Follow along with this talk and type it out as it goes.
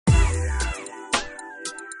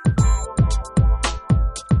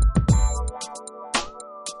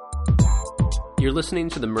You're listening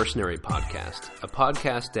to the Mercenary Podcast, a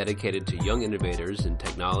podcast dedicated to young innovators in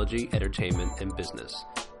technology, entertainment, and business.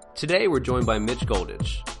 Today, we're joined by Mitch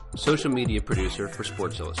Goldich, social media producer for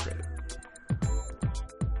Sports Illustrated.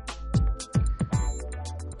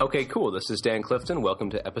 Okay, cool. This is Dan Clifton. Welcome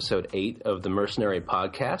to episode 8 of the Mercenary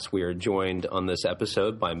Podcast. We are joined on this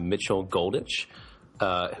episode by Mitchell Goldich,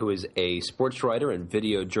 who is a sports writer and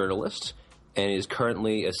video journalist and is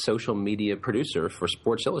currently a social media producer for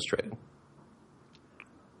Sports Illustrated.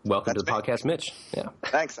 Welcome to the podcast, Mitch. Yeah.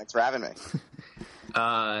 Thanks for having me.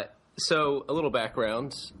 So a little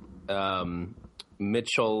background.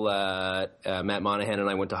 Mitchell, Matt Monihan and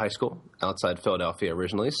I went to high school outside Philadelphia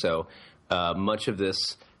originally, so much of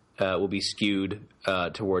this will be skewed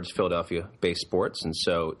towards Philadelphia-based sports. And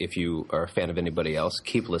so if you are a fan of anybody else,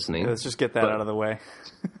 keep listening. Let's just get that out of the way.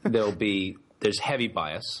 There's heavy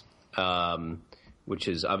bias, which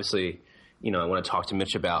is obviously, I want to talk to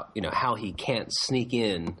Mitch about, how he can't sneak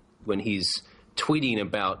in when he's tweeting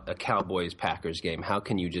about a Cowboys-Packers game. How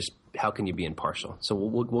can you be impartial? So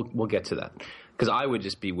we'll get to that, because I would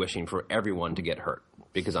just be wishing for everyone to get hurt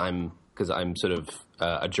because I'm sort of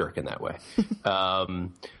a jerk in that way. So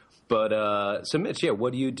Mitch,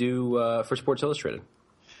 what do you do for Sports Illustrated?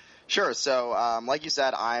 Sure. So like you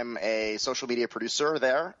said, I'm a social media producer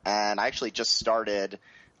there, and I actually just started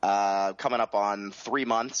coming up on 3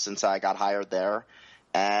 months since I got hired there.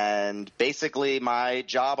 And basically my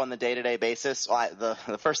job on the day-to-day basis,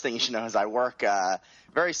 the first thing you should know is I work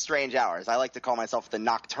very strange hours. I like to call myself the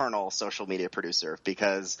nocturnal social media producer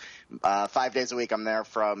because 5 days a week I'm there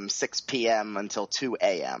from 6 p.m. until 2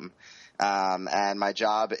 a.m. And my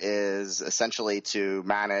job is essentially to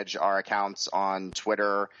manage our accounts on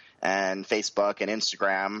Twitter and Facebook and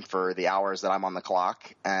Instagram for the hours that I'm on the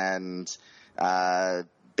clock, and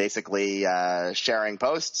basically sharing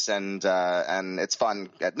posts, and it's fun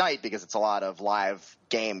at night because it's a lot of live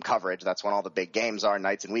game coverage. That's when all the big games are,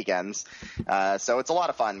 nights and weekends. So it's a lot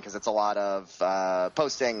of fun because it's a lot of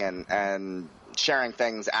posting and sharing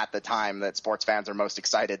things at the time that sports fans are most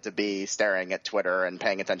excited to be staring at Twitter and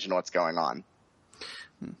paying attention to what's going on.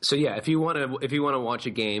 So if you want to watch a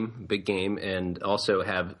big game, and also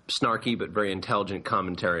have snarky but very intelligent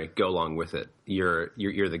commentary go along with it, you're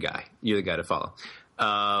the guy. You're the guy to follow.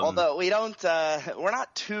 Although we don't, we're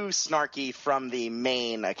not too snarky from the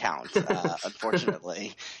main account,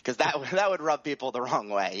 unfortunately, because that would rub people the wrong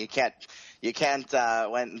way. You can't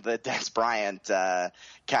when the Des Bryant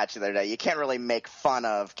catch the other day, you can't really make fun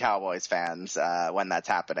of Cowboys fans when that's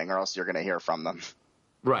happening, or else you're going to hear from them.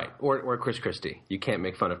 Right, or Chris Christie. You can't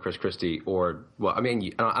make fun of Chris Christie, I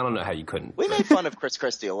don't know how you couldn't. We made fun of Chris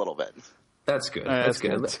Christie a little bit. That's good. That's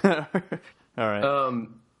good. All right.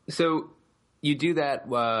 So you do that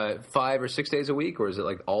 5 or 6 days a week, or is it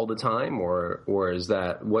like all the time, or is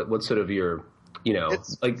that what's sort of your,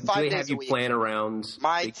 It's like, do they have you week. plan around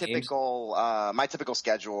my typical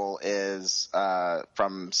schedule is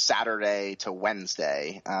from Saturday to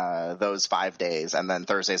Wednesday, those 5 days, and then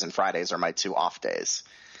Thursdays and Fridays are my 2 off days.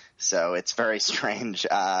 So it's very strange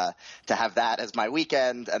to have that as my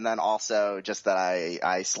weekend, and then also just that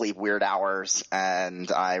I sleep weird hours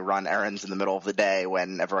and I run errands in the middle of the day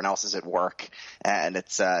when everyone else is at work, and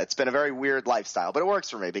it's been a very weird lifestyle, but it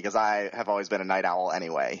works for me because I have always been a night owl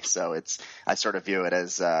anyway. So I sort of view it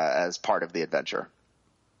as part of the adventure.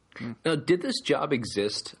 Now, did this job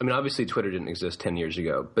exist? I mean, obviously Twitter didn't exist 10 years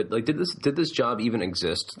ago, but like, did this job even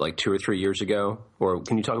exist like 2 or 3 years ago? Or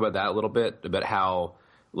can you talk about that a little bit, about how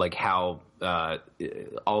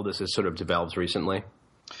all this has sort of developed recently?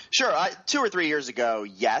 Sure. 2 or 3 years ago,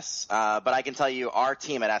 yes. But I can tell you our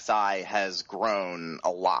team at SI has grown a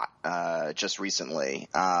lot just recently.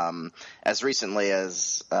 As recently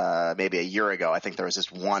as maybe a year ago, I think there was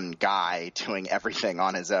just one guy doing everything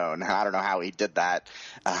on his own. I don't know how he did that,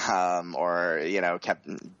 or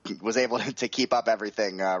was able to keep up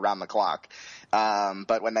everything around the clock.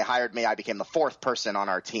 But when they hired me, I became the 4th person on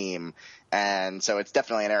our team. And so it's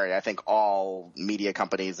definitely an area I think all media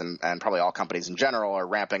companies and probably all companies in general are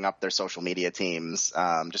ramping up their social media teams,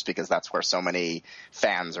 just because that's where so many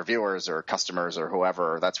fans or viewers or customers or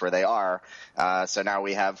whoever, that's where they are. So now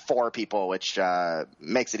we have 4 people, which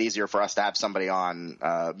makes it easier for us to have somebody on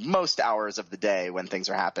most hours of the day when things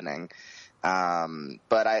are happening.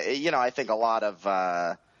 But I think a lot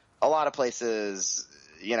of places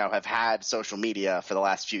have had social media for the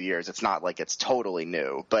last few years. It's not like it's totally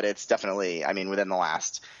new, but it's definitely, within the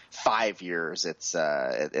last 5 years, it's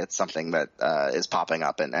something that is popping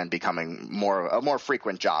up and becoming a more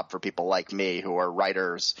frequent job for people like me who are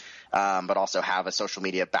writers, but also have a social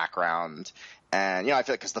media background And, I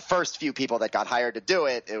feel like because the first few people that got hired to do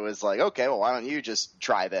it, it was like, okay, well, why don't you just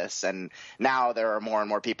try this? And now there are more and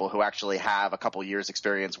more people who actually have a couple years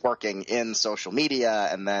experience working in social media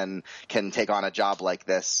and then can take on a job like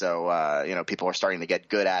this. So, people are starting to get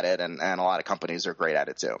good at it, and a lot of companies are great at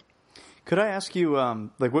it too. Could I ask you,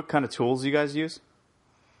 what kind of tools you guys use?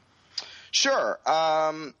 Sure.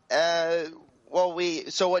 As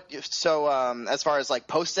far as like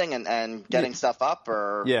posting and getting stuff up,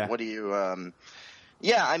 or what do you,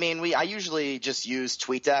 I usually just use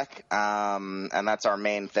TweetDeck, and that's our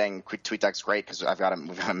main thing. TweetDeck's great because we've got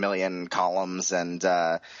a million columns and,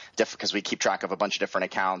 because we keep track of a bunch of different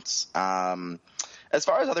accounts. As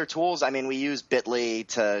far as other tools, we use Bitly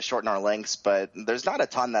to shorten our links, but there's not a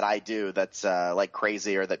ton that I do that's like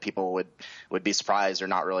crazy or that people would be surprised or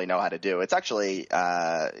not really know how to do. It's actually,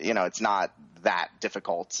 it's not that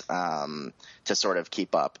difficult to sort of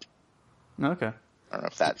keep up. Okay. I don't know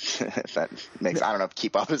if that makes. I don't know if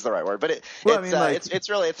 "keep up" is the right word, but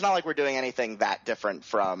it's not like we're doing anything that different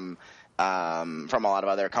from a lot of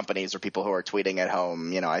other companies or people who are tweeting at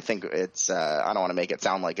home. I think it's. I don't want to make it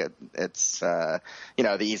sound like it's the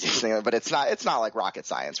easiest thing, but it's not. It's not like rocket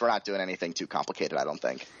science. We're not doing anything too complicated, I don't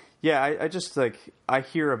think. Yeah, I just I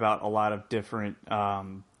hear about a lot of different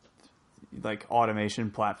automation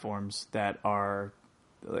platforms that are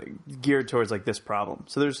geared towards this problem.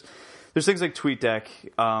 So there's things like TweetDeck,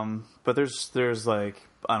 but there's I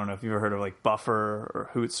don't know if you've ever heard of Buffer or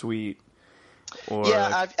Hootsuite.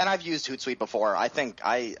 I've used Hootsuite before. I think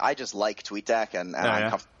I just like TweetDeck and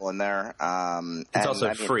I'm comfortable in there. It's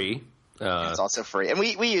also free. It's also free, and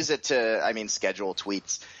we use it to schedule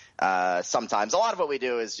tweets. Sometimes a lot of what we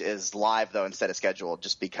do is live though instead of scheduled,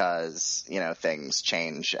 just because things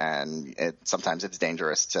change and sometimes it's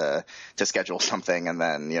dangerous to schedule something and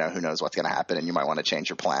then who knows what's going to happen and you might want to change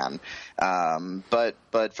your plan. But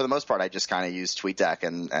for the most part, I just kind of use TweetDeck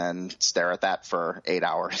and stare at that for 8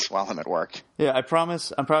 hours while I'm at work. Yeah, I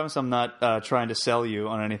promise I'm not trying to sell you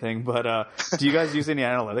on anything, but do you guys use any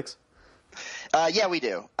analytics? Yeah, we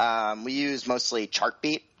do. We use mostly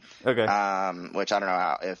Chartbeat. Okay. Which I don't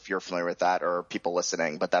know if you're familiar with that or people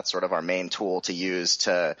listening, but that's sort of our main tool to use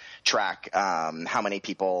to track how many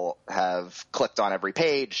people have clicked on every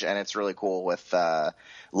page, and it's really cool with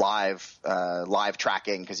live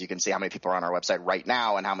tracking because you can see how many people are on our website right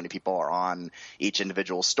now and how many people are on each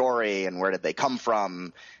individual story and where did they come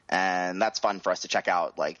from. And that's fun for us to check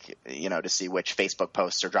out, to see which Facebook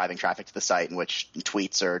posts are driving traffic to the site and which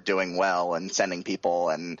tweets are doing well and sending people,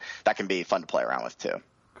 and that can be fun to play around with too.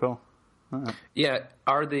 Cool. Right. Yeah,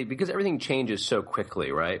 because everything changes so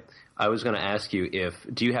quickly, right? I was going to ask you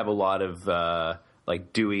do you have a lot of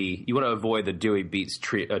Dewey? You want to avoid the Dewey beats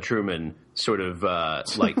Truman sort of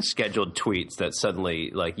scheduled tweets that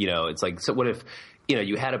suddenly it's so what if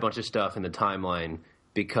you had a bunch of stuff in the timeline,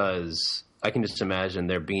 because I can just imagine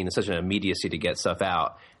there being such an immediacy to get stuff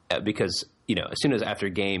out because as soon as after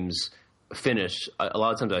games finish, a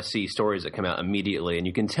lot of times I see stories that come out immediately and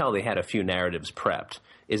you can tell they had a few narratives prepped.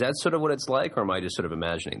 Is that sort of what it's like, or am I just sort of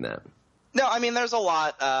imagining that? No, there's a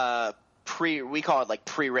lot we call it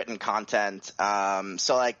pre-written content. I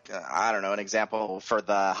don't know, an example for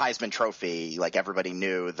the Heisman Trophy, everybody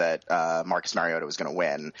knew that Marcus Mariota was going to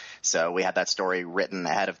win. So we had that story written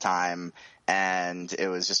ahead of time, and it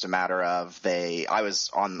was just a matter of I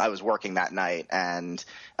was working that night, and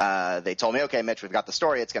they told me, okay, Mitch, we've got the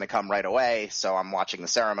story. It's going to come right away. So I'm watching the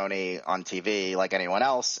ceremony on TV like anyone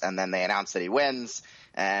else, and then they announce that he wins.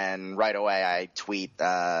 And right away I tweet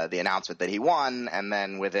the announcement that he won, and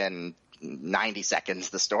then within 90 seconds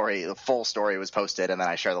the full story was posted, and then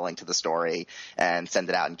I share the link to the story and send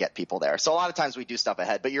it out and get people there. So a lot of times we do stuff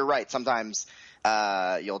ahead, but you're right. Sometimes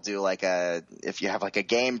you'll do if you have a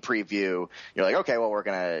game preview, you're like, okay, well, we're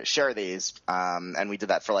going to share these. And we did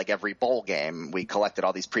that for every bowl game. We collected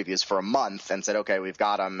all these previews for a month and said, okay, we've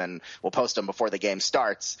got them and we'll post them before the game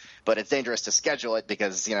starts. But it's dangerous to schedule it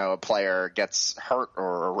because, a player gets hurt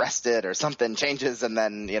or arrested or something changes, and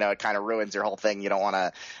then, it kind of ruins your whole thing. You don't want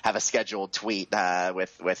to have a scheduled tweet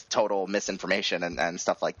with total misinformation and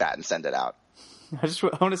stuff like that and send it out. I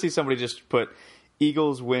want to see somebody just put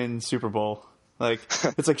Eagles win Super Bowl.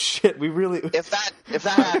 It's shit. We really. If that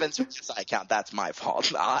happens with the SI account, that's my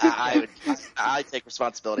fault. I take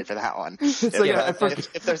responsibility for that one.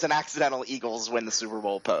 If there's an accidental Eagles win the Super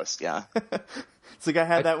Bowl post, yeah. It's I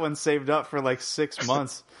had that one saved up for 6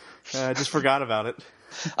 months. I just forgot about it.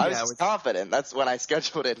 I was just confident. That's when I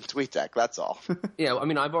scheduled it in TweetDeck. That's all. Yeah, I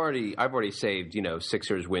mean, I've already saved,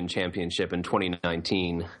 Sixers win championship in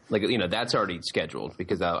 2019. Like, that's already scheduled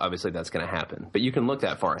because obviously that's going to happen. But you can look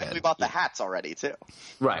that far ahead. We bought the hats already too.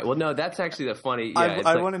 Right. Well, no, that's actually the funny. Yeah,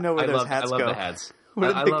 I want to know where those hats go. I love the hats.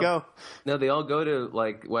 Where did they go? No, they all go to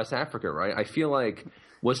like West Africa, right? I feel like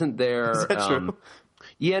wasn't there? Is that true?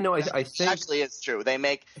 Yeah, no, I think Actually, it's true. They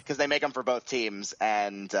make them for both teams,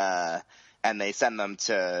 and they send them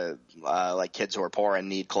to like kids who are poor and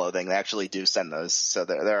need clothing. They actually do send those. So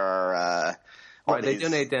there are right. They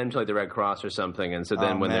donate them to like the Red Cross or something, and so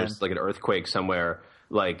then when there's like an earthquake somewhere,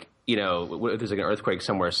 like if there's like an earthquake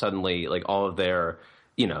somewhere, suddenly like all of their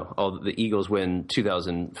all the Eagles win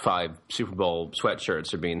 2005 Super Bowl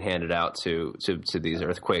sweatshirts are being handed out to these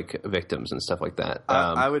earthquake victims and stuff like that.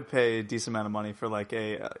 I would pay a decent amount of money for like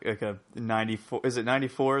a 94. Is it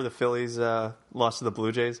 94? The Phillies lost to the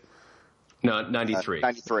Blue Jays. No, 93.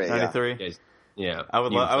 93. 93. Yeah. I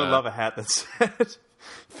would love a hat that said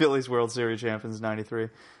Phillies World Series champions 93.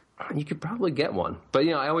 You could probably get one, but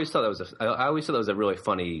I always thought that was a really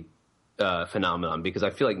funny phenomenon because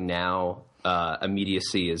I feel like now.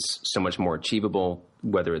 Immediacy is so much more achievable,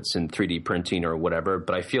 whether it's in 3D printing or whatever.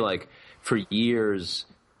 But I feel like for years,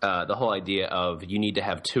 the whole idea of you need to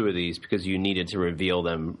have two of these because you needed to reveal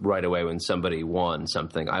them right away when somebody won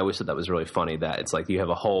something. I always thought that was really funny that it's like you have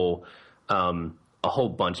a whole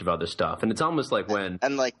bunch of other stuff. And it's almost like when...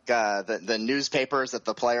 And like the newspapers that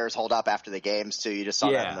the players hold up after the games too. You just saw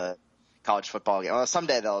that in the college football game. Well,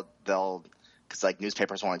 someday they'll because like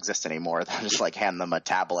newspapers won't exist anymore. They'll just like hand them a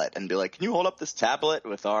tablet and be like, "Can you hold up this tablet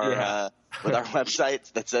with our website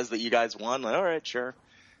that says that you guys won?" Like, all right, sure.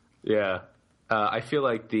 Yeah, I feel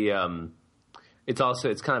like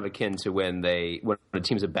it's kind of akin to when a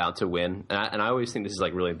team's about to win, and I always think this is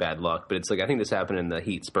like really bad luck. But it's like I think this happened in the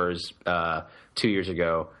Heat Spurs 2 years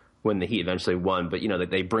ago when the Heat eventually won. But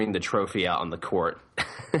they bring the trophy out on the court.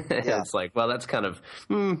 It's like, well, that's kind of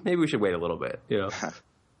maybe we should wait a little bit,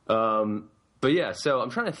 But yeah, so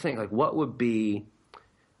I'm trying to think like what would be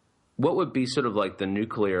sort of like the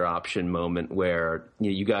nuclear option moment where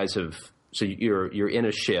you guys you're in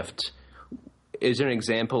a shift. Is there an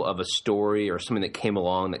example of a story or something that came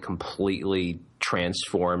along that completely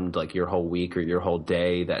transformed like your whole week or your whole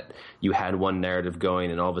day, that you had one narrative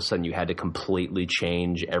going and all of a sudden you had to completely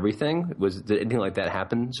change everything? Did anything like that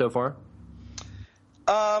happen so far?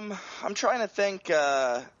 I'm trying to think.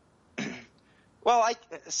 Well,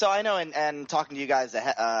 I know, and talking to you guys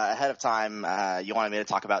ahead of time, you wanted me to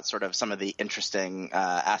talk about sort of some of the interesting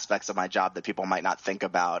aspects of my job that people might not think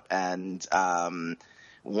about, and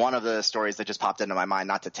one of the stories that just popped into my mind,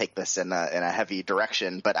 not to take this in a heavy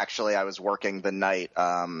direction, but actually I was working the night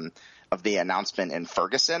of the announcement in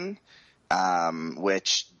Ferguson,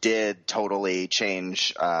 which did totally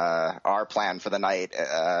change our plan for the night.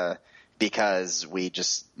 Because we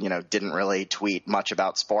just, didn't really tweet much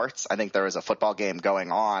about sports. I think there was a football game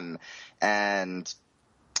going on, and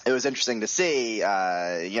it was interesting to see,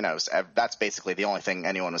 that's basically the only thing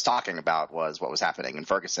anyone was talking about was what was happening in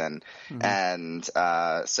Ferguson. Mm-hmm.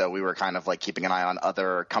 And so we were kind of like keeping an eye on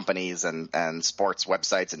other companies and sports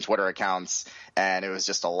websites and Twitter accounts. And it was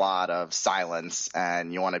just a lot of silence,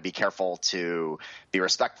 and you want to be careful to be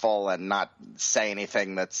respectful and not say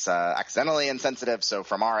anything that's accidentally insensitive. So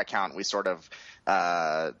from our account, we sort of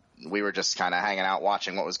we were just kind of hanging out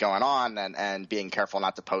watching what was going on and being careful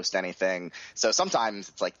not to post anything. So sometimes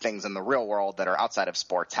it's like things in the real world that are outside of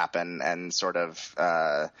sports happen and sort of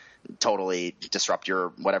totally disrupt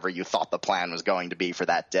whatever you thought the plan was going to be for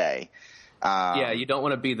that day. Yeah, you don't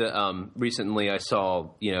want to be the recently I saw,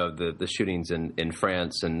 the shootings in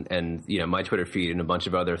France and my Twitter feed and a bunch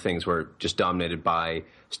of other things were just dominated by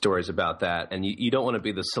stories about that. And you don't want to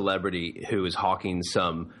be the celebrity who is hawking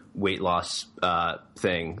some weight loss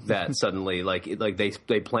thing that suddenly like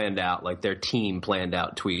they planned out, like their team planned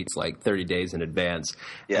out tweets like 30 days in advance.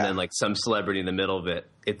 Yeah. And then like some celebrity in the middle of it.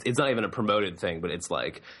 It's not even a promoted thing, but it's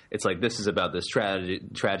like this is about this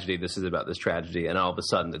tragedy. This is about this tragedy, and all of a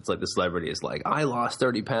sudden, it's like the celebrity is like, I lost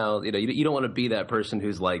 30 pounds. You don't want to be that person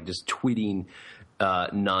who's like just tweeting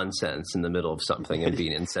nonsense in the middle of something and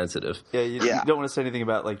being insensitive. You don't want to say anything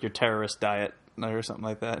about like your terrorist diet or something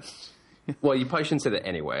like that. Well, you probably shouldn't say that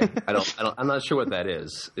anyway. I'm not sure what that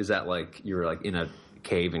is. Is that like you're like in a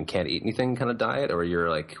cave and can't eat anything kind of diet, or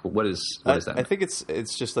you're like what is that? I think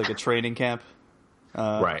it's just like a training camp.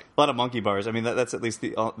 Right, a lot of monkey bars. I mean, that's at least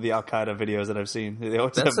the Al Qaeda videos that I've seen.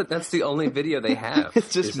 That's the only video they have.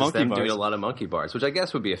 It's just monkey them bars. Doing a lot of monkey bars, which I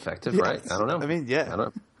guess would be effective, right? I don't know. I mean, yeah, I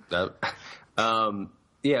don't know.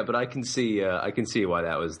 Yeah, but I can see why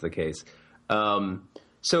that was the case.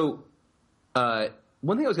 So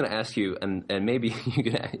one thing I was going to ask you, and maybe you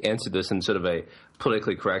can answer this in sort of a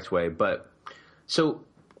politically correct way, but so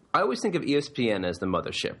I always think of ESPN as the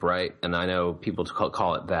mothership, right? And I know people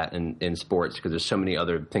call it that in sports because there's so many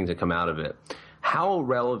other things that come out of it. How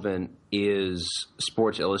relevant is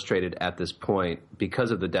Sports Illustrated at this point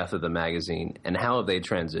because of the death of the magazine, and how have they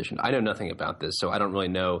transitioned? I know nothing about this, so I don't really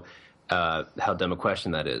know how dumb a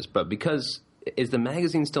question that is. But is the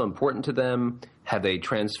magazine still important to them? Have they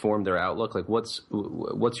transformed their outlook? Like, what's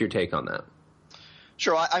your take on that?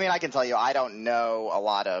 Sure. I mean, I can tell you, I don't know a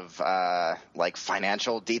lot of like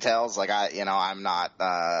financial details. Like I'm not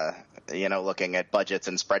looking at budgets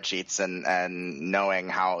and spreadsheets and knowing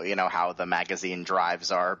how the magazine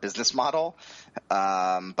drives our business model.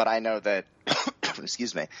 But I know that,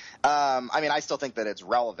 excuse me. I mean, I still think that it's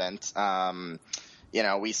relevant.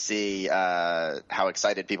 We see how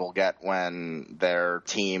excited people get when their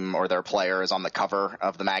team or their player is on the cover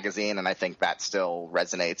of the magazine, and I think that still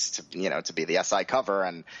resonates to be the SI cover.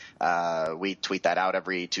 And we tweet that out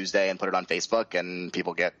every Tuesday and put it on Facebook, and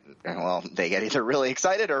people get either really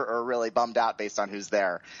excited or really bummed out based on who's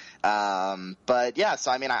there. But yeah,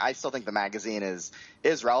 so I mean, I still think the magazine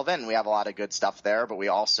is relevant, and we have a lot of good stuff there, but we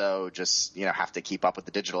also just have to keep up with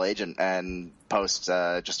the digital age and post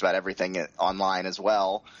just about everything online as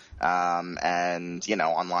well. And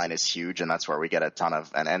online is huge, and that's where we get a ton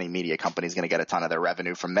of, and any media company is going to get a ton of their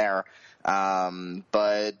revenue from there.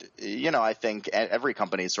 But I think every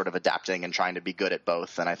company is sort of adapting and trying to be good at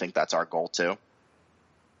both, and I think that's our goal too.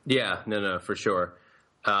 Yeah, no, for sure.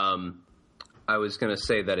 I was going to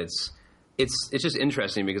say that it's just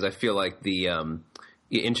interesting because I feel like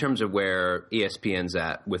in terms of where ESPN's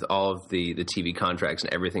at with all of the TV contracts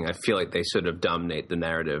and everything, I feel like they sort of dominate the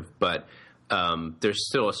narrative. But there's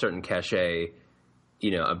still a certain cachet,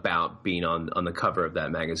 about being on the cover of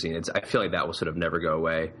that magazine. I feel like that will sort of never go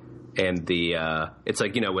away. And it's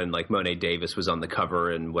like, when like Monet Davis was on the cover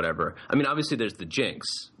and whatever. I mean, obviously there's the jinx,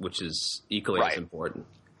 which is equally as important.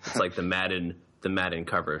 It's like the Madden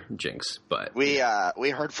cover jinx. But we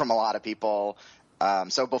heard from a lot of people. We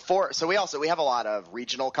have a lot of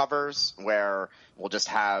regional covers where we'll just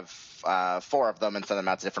have 4 of them and send them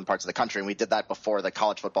out to different parts of the country. And we did that before the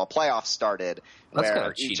college football playoffs started,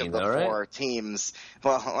 where each of the 4 teams,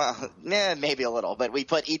 maybe a little, but we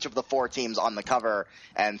put each of the 4 teams on the cover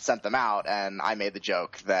and sent them out. And I made the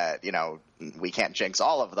joke that, we can't jinx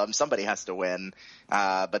all of them. Somebody has to win.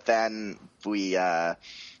 But then we had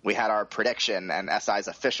our prediction, and SI's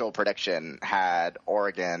official prediction had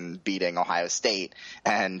Oregon beating Ohio State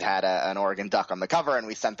and had an Oregon Duck on the cover, and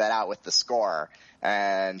we sent that out with the score.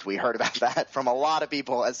 And we heard about that from a lot of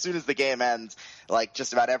people as soon as the game ends. Like,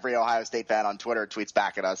 just about every Ohio State fan on Twitter tweets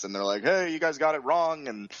back at us, and they're like, "Hey, you guys got it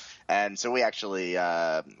wrong." And so we actually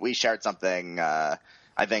we shared something.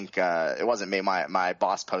 I think it wasn't me. My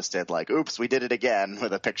boss posted like, "Oops, we did it again,"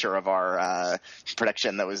 with a picture of our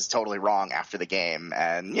prediction that was totally wrong after the game.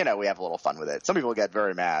 And we have a little fun with it. Some people get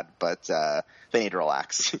very mad, but they need to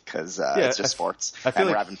relax because it's just sports, and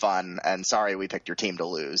we're having fun. And sorry, we picked your team to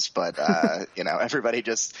lose, but everybody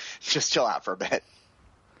just chill out for a bit.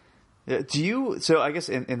 Yeah, so I guess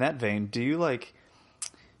in that vein, do you like?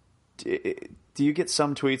 Do you get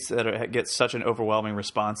some tweets that get such an overwhelming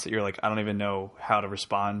response that you're like, I don't even know how to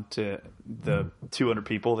respond to the 200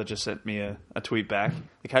 people that just sent me a tweet back?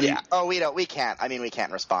 Like, how do you? Oh, we can't. I mean, we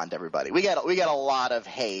can't respond to everybody. We get a lot of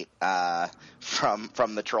hate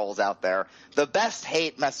from the trolls out there. The best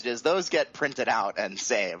hate messages, those get printed out and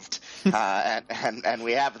saved, and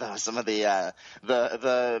we have those. Some of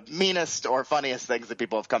the meanest or funniest things that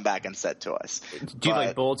people have come back and said to us. Do you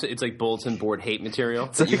like bulletin? It's like bulletin board hate material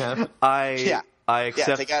that you have. I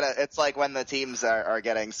accept. Yeah, it's like when the teams are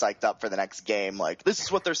getting psyched up for the next game, like, this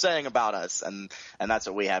is what they're saying about us, and that's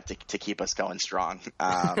what we have to keep us going strong.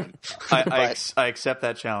 I accept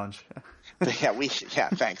that challenge.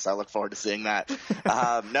 Thanks. I look forward to seeing that.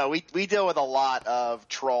 No, we deal with a lot of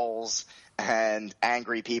trolls and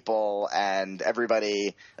angry people, and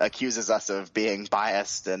everybody accuses us of being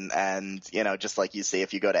biased, and just like you see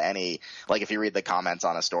if you go to if you read the comments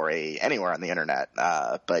on a story anywhere on the internet.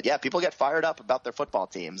 But yeah, people get fired up about their football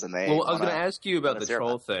teams, and I was going to ask you about the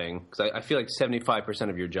troll thing, because I feel like 75%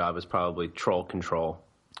 of your job is probably troll control,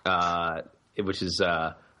 which is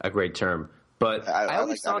a great term. But I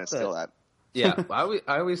always thought that. Yeah,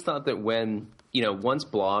 I always thought that when once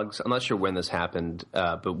blogs, I'm not sure when this happened,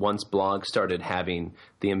 but once blogs started having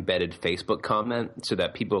the embedded Facebook comment so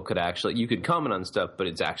that people could you could comment on stuff, but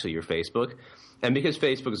it's actually your Facebook. And because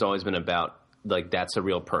Facebook has always been about, like, that's a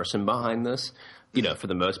real person behind this, for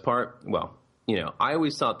the most part, I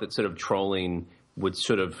always thought that sort of trolling would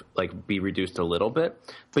sort of like be reduced a little bit.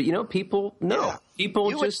 But people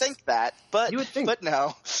people you just would think that, but you would think. but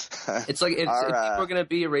no. It's like if people are going to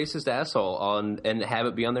be a racist asshole and have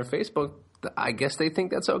it be on their Facebook, I guess they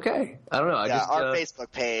think that's okay. I don't know. Our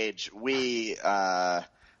Facebook page,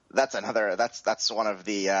 that's one of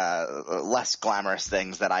the less glamorous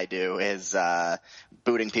things that I do is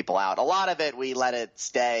booting people out. A lot of it we let it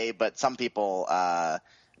stay, but some people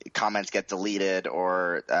comments get deleted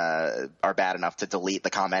or are bad enough to delete the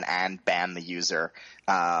comment and ban the user.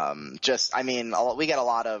 We get a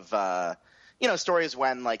lot of stories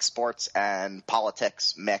when like sports and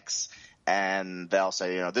politics mix. And they'll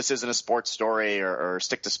say, this isn't a sports story or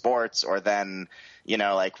stick to sports. Or then,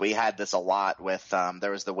 like we had this a lot with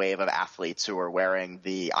there was the wave of athletes who were wearing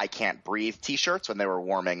the I Can't Breathe T-shirts when they were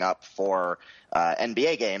warming up for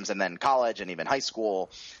NBA games and then college and even high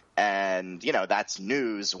school. And, that's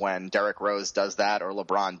news when Derrick Rose does that or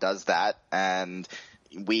LeBron does that. And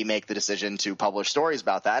we make the decision to publish stories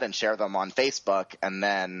about that and share them on Facebook. And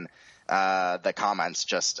then the comments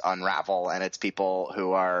just unravel, and it's people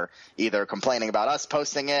who are either complaining about us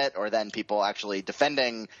posting it or then people actually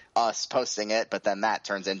defending us posting it, but then that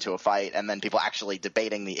turns into a fight, and then people actually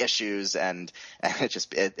debating the issues, and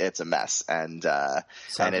it's a mess. And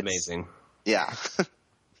sounds amazing. Yeah.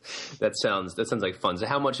 That sounds like fun. So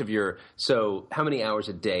how many hours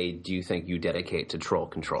a day do you think you dedicate to troll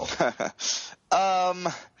control?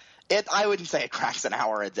 I wouldn't say it cracks an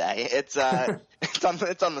hour a day. It's on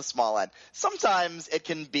the small end. Sometimes it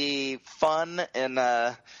can be fun in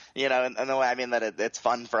the way I mean that it's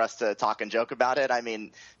fun for us to talk and joke about it. I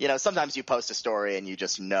mean, sometimes you post a story and you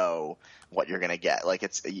just know what you're going to get. Like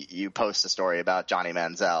you post a story about Johnny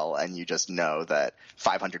Manziel and you just know that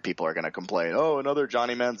 500 people are going to complain, oh, another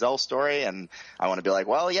Johnny Manziel story. And I want to be like,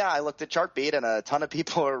 well, yeah, I looked at Chartbeat and a ton of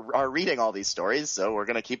people are reading all these stories, so we're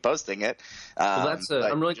going to keep posting it.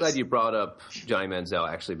 I'm really glad you brought up Johnny Manziel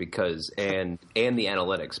actually because and the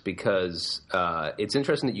analytics because it's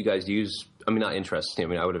interesting that you guys use. I mean, not interesting. I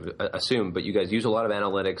mean, I would have assumed, but you guys use a lot of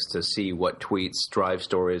analytics to see what tweets drive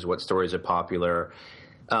stories, what stories are popular.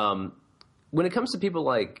 When it comes to people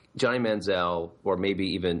like Johnny Manziel or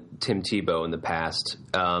maybe even Tim Tebow in the past,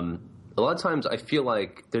 a lot of times I feel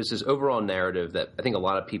like there's this overall narrative that I think a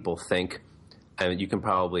lot of people think, and you can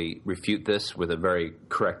probably refute this with a very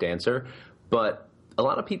correct answer, but a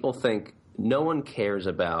lot of people think no one cares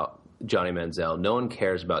about Johnny Manziel, no one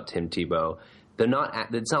cares about Tim Tebow. They're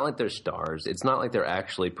not. It's not like they're stars. It's not like they're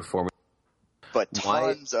actually performing. But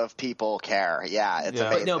tons of people care. Yeah, it's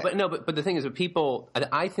amazing. But the thing is, that people.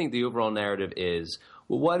 I think the overall narrative is,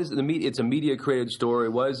 well, why does the media? It's a media created story.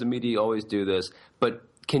 Why does the media always do this? But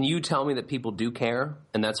can you tell me that people do care,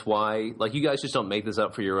 and that's why? Like, you guys just don't make this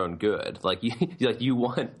up for your own good. Like, you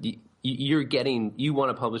want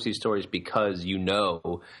to publish these stories because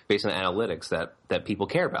based on analytics that people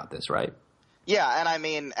care about this, right? Yeah, and I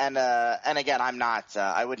mean, and again, I'm not.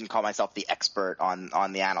 I wouldn't call myself the expert on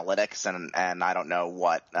the analytics, and I don't know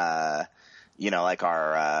what like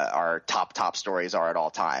our top stories are at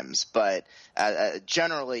all times. But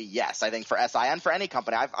generally, yes, I think for SI and for any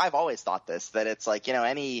company, I've always thought this, that it's like,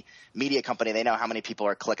 any media company, they know how many people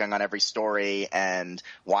are clicking on every story and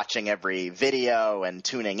watching every video and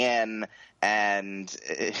tuning in. And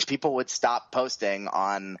people would stop posting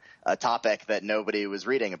on a topic that nobody was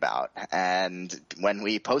reading about. And when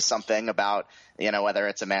we post something about, whether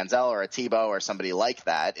it's a Manziel or a Tebow or somebody like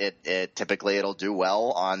that, it typically it'll do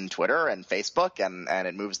well on Twitter and Facebook, and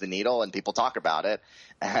it moves the needle and people talk about it.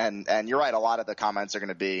 And you're right, a lot of the comments are going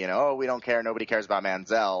to be, oh, we don't care, nobody cares about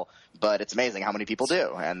Manziel, but it's amazing how many people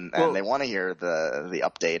do, and they want to hear the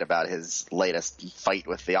update about his latest fight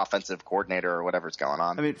with the offensive coordinator or whatever's going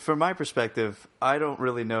on. I mean, from my perspective, I don't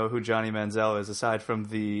really know who Johnny Manziel is aside from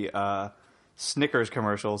the Snickers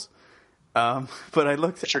commercials. But I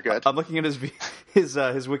looked. Sure, good. I'm looking at his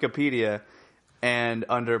Wikipedia, and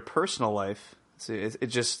under personal life, see,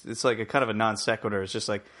 it's like a kind of a non sequitur. It's just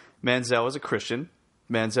like Manziel is a Christian.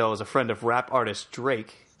 Manziel is a friend of rap artist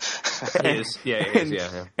Drake. He is.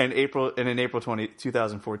 Yeah. And in April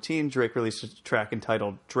 2014, Drake released a track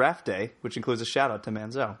entitled "Draft Day," which includes a shout out to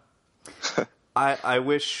Manziel. I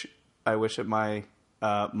wish that my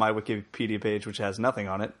Wikipedia page, which has nothing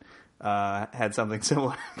on it, had something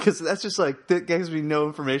similar, because that's just like, that gives me no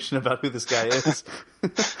information about who this guy is.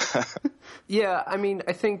 Yeah, I mean,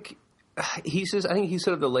 I think he's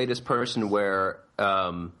sort of the latest person where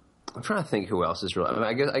I'm trying to think who else is real. I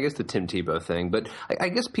mean, I guess the Tim Tebow thing, but I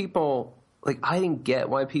guess people, like, I didn't get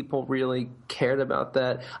why people really cared about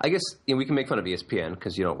that. I guess we can make fun of ESPN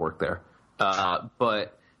because you don't work there,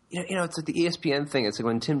 but it's like the ESPN thing. It's like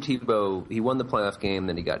when Tim Tebow, he won the playoff game,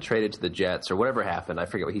 then he got traded to the Jets or whatever happened. I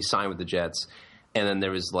forget what he signed with the Jets. And then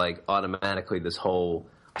there was like automatically this whole,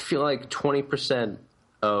 I feel like 20%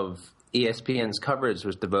 of ESPN's coverage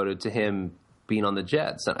was devoted to him being on the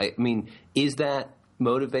Jets. I mean, is that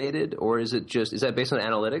motivated, or is that based on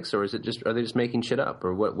analytics, or are they just making shit up,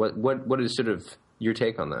 or what is sort of your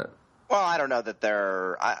take on that? Well, I don't know that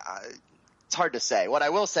it's hard to say. What I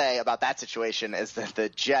will say about that situation is that the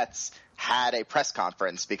Jets had a press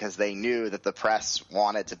conference because they knew that the press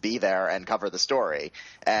wanted to be there and cover the story.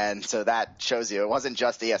 And so that shows you it wasn't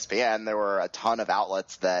just ESPN. There were a ton of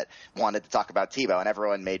outlets that wanted to talk about Tebow, and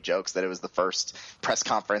everyone made jokes that it was the first press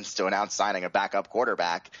conference to announce signing a backup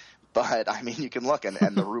quarterback. But, I mean, you can look, and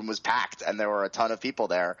the room was packed, and there were a ton of people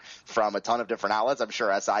there from a ton of different outlets. I'm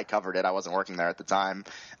sure SI covered it. I wasn't working there at the time.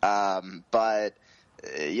 But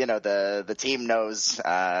the team knows,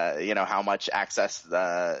 how much access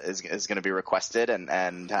is going to be requested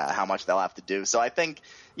and how much they'll have to do. So I think,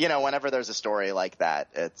 whenever there's a story like that,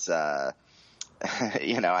 it's, I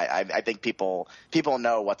think people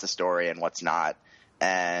know what's a story and what's not.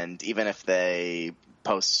 And even if they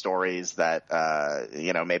post stories that,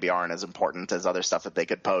 maybe aren't as important as other stuff that they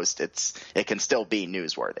could post, it can still be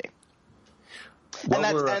newsworthy.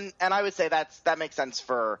 And I would say that makes sense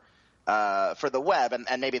for the web, and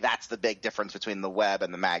maybe that's the big difference between the web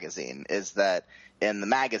and the magazine, is that in the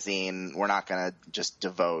magazine, we're not going to just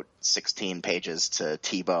devote 16 pages to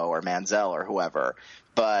Tebow or Manziel or whoever.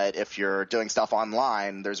 But if you're doing stuff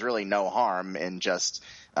online, there's really no harm in just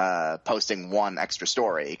posting one extra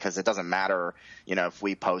story, because it doesn't matter, if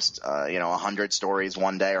we post, 100 stories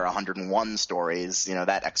one day or 101 stories,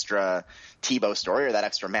 that extra Tebow story or that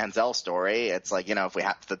extra Manziel story, it's like, if we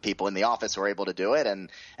have the people in the office who are able to do it and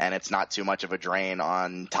it's not too much of a drain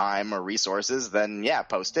on time or resources, then yeah,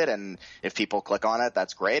 post it. And if people click on it,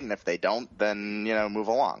 that's great. And if they don't, then, move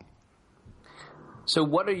along. So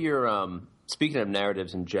what are your, speaking of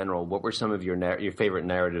narratives in general, what were some of your favorite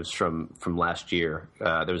narratives from last year?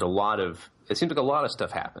 It seems like a lot of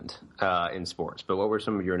stuff happened in sports, but what were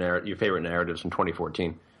some of your favorite narratives from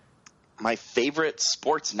 2014? My favorite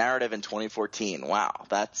sports narrative in 2014. Wow,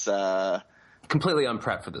 that's completely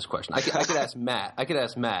unprepped for this question. I could ask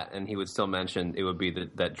Matt. And he would still mention it would be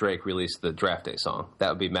that Drake released the Draft Day song. That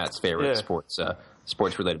would be Matt's favorite sports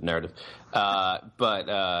related narrative.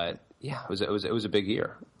 But it was a big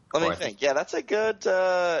year. Let me think. Yeah, that's a good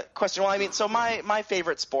question. Well, I mean, so my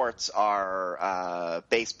favorite sports are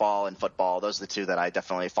baseball and football. Those are the two that I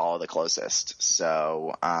definitely follow the closest.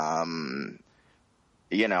 So, I'm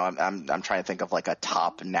trying to think of like a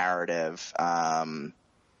top narrative.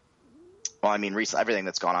 Well, I mean, everything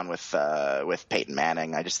that's gone on with Peyton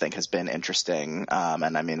Manning, I just think has been interesting.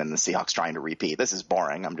 And I mean, and the Seahawks trying to repeat. This is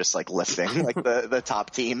boring. I'm just like listing like the top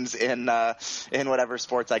teams in whatever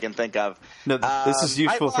sports I can think of. No, this is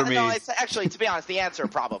useful for me. No, it's actually, to be honest, the answer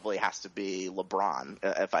probably has to be LeBron.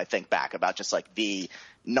 If I think back about just like the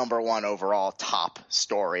number one overall top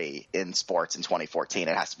story in sports in 2014,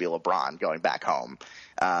 it has to be LeBron going back home.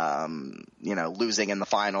 Losing in the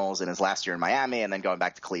finals in his last year in Miami and then going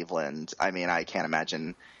back to Cleveland. I mean, I can't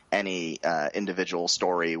imagine any individual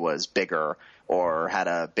story was bigger or had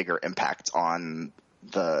a bigger impact on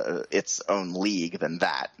its own league than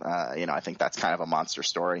that. I think that's kind of a monster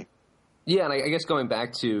story. Yeah, and I guess going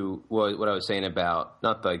back to what I was saying about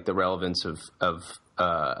not like the relevance of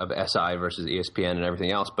SI versus ESPN and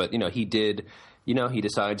everything else, but he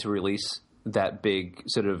decided to release that big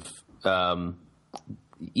sort of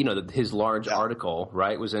his large article,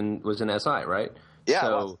 right, was in SI, right? Yeah,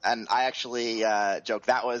 so, and I actually joke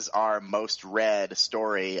that was our most read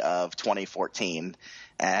story of 2014.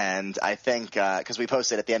 And I think because we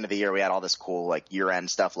posted at the end of the year, we had all this cool like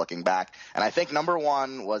year-end stuff looking back. And I think number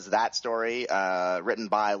one was that story written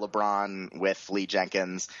by LeBron with Lee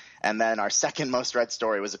Jenkins. And then our second most read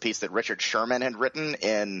story was a piece that Richard Sherman had written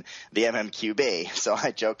in the MMQB. So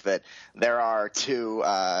I joke that there are two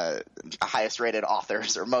highest rated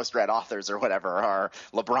authors or most read authors or whatever are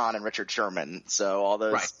LeBron and Richard Sherman. So all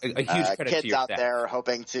those a huge kids out there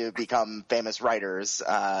hoping to become famous writers,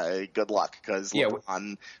 good luck, because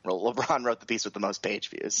LeBron wrote the piece with the most page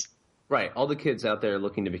views. Right. All the kids out there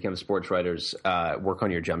looking to become sports writers, work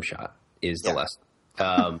on your jump shot is the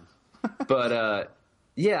lesson. But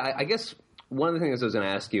I guess one of the things I was going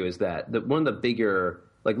to ask you is that one of the bigger,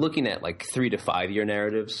 like looking at like 3 to 5 year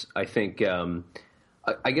narratives, I think,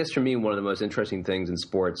 I guess for me, one of the most interesting things in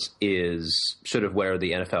sports is sort of where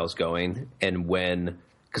the NFL is going and when,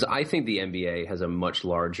 because I think the NBA has a much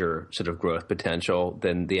larger sort of growth potential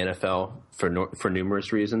than the NFL for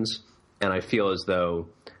numerous reasons. And I feel as though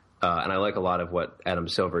and I like a lot of what Adam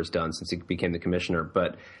Silver has done since he became the commissioner.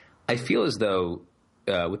 But I feel as though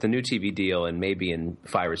with the new TV deal, and maybe in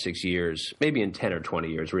 5 or 6 years, maybe in 10 or 20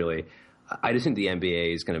 years, really, I just think the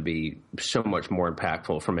NBA is going to be so much more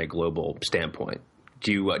impactful from a global standpoint.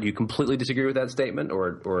 Do you completely disagree with that statement,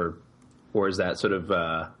 or is that sort of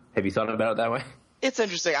have you thought about it that way? It's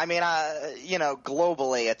interesting. I mean,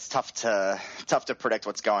 globally, it's tough to predict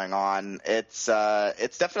what's going on. It's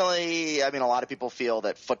definitely. I mean, a lot of people feel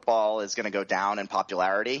that football is going to go down in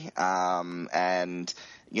popularity, and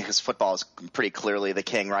because football is pretty clearly the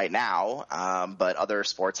king right now, but other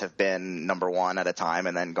sports have been number one at a time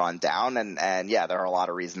and then gone down. And yeah, there are a lot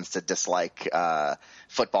of reasons to dislike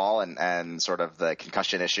football and sort of the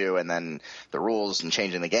concussion issue, and then the rules and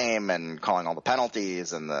changing the game and calling all the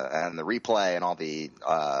penalties and the replay and all the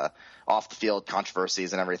off the field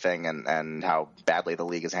controversies and everything, and how badly the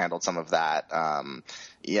league has handled some of that.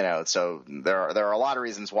 So there are a lot of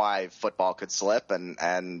reasons why football could slip,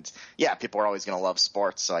 and yeah, people are always going to love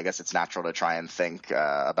sports. So I guess it's natural to try and think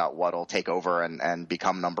about what'll take over and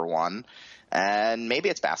become number one. And maybe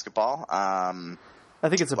it's basketball. I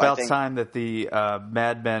think it's about time that the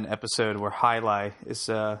Mad Men episode where Highlight is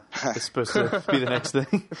supposed to be the next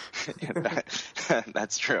thing.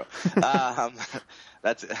 That's true.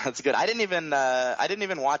 That's good. I didn't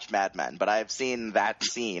even watch Mad Men, but I've seen that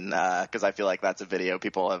scene because I feel like that's a video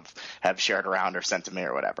people have shared around or sent to me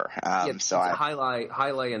or whatever.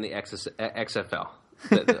 Highlight in the XFL.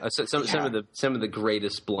 Some of the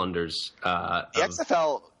greatest blunders. The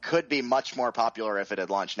XFL could be much more popular if it had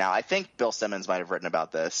launched now. I think Bill Simmons might have written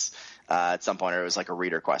about this at some point, or it was like a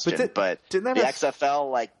reader question. But the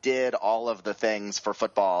XFL did all of the things for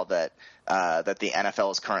football that the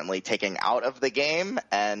NFL is currently taking out of the game.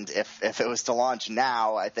 And if it was to launch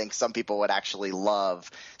now, I think some people would actually love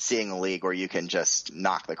seeing a league where you can just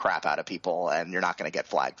knock the crap out of people and you're not going to get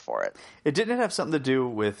flagged for it. It didn't have something to do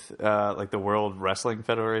with the World Wrestling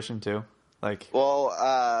Federation too.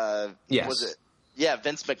 Yes. Was it? Yeah,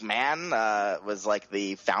 Vince McMahon was like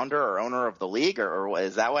the founder or owner of the league, or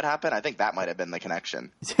is that what happened? I think that might have been the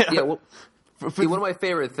connection. Yeah, well, one of my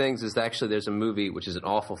favorite things is actually there's a movie, which is an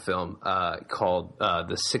awful film, called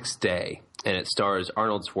The Sixth Day, and it stars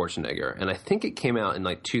Arnold Schwarzenegger, and I think it came out in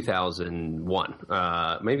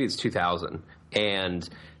 2001, maybe it's 2000, and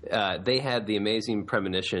they had the amazing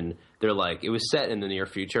premonition. They're like, it was set in the near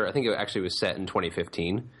future. I think it actually was set in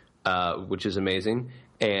 2015, which is amazing.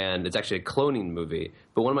 And it's actually a cloning movie.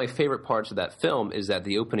 But one of my favorite parts of that film is that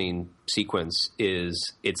the opening sequence it's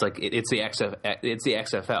the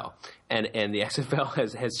XFL, and the XFL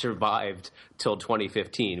has survived till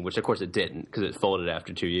 2015, which of course it didn't because it folded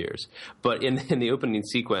after 2 years. But in the opening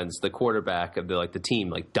sequence, the quarterback of the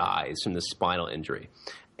team dies from the spinal injury.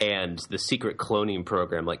 And the secret cloning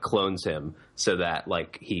program clones him so that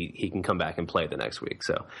he can come back and play the next week.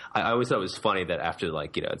 So I always thought it was funny that after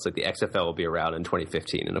it's the XFL will be around in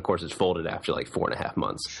 2015, and of course it's folded after 4.5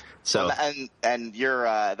 months. So and you're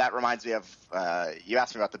that reminds me of you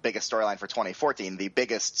asked me about the biggest storyline for 2014. The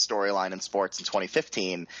biggest storyline in sports in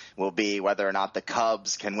 2015 will be whether or not the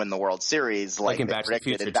Cubs can win the World Series, like in Back to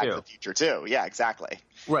the Future too. Yeah, exactly.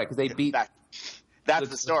 Right, because they beat. That's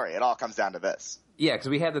the story. It all comes down to this. Yeah, because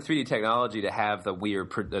we have the 3D technology to have the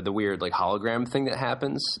weird hologram thing that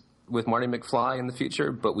happens with Marty McFly in the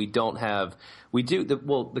future, but we don't have. We do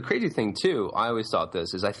the crazy thing too. I always thought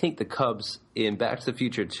this is I think the Cubs in Back to the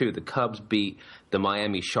Future 2, the Cubs beat the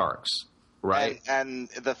Miami Sharks. Right. And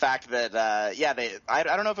the fact that, I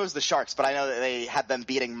don't know if it was the Sharks, but I know that they had them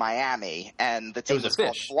beating Miami, and the team was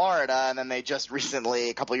called Florida, and then they just recently,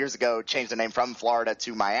 a couple of years ago, changed the name from Florida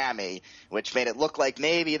to Miami, which made it look like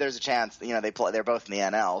maybe there's a chance, they're both in the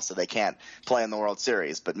NL, so they can't play in the World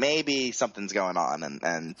Series, but maybe something's going on,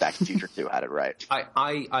 and Back to the Future 2 had it right.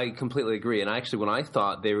 I completely agree, and actually when I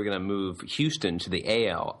thought they were going to move Houston to the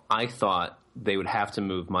AL, I thought they would have to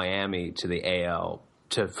move Miami to the AL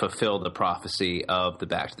to fulfill the prophecy of the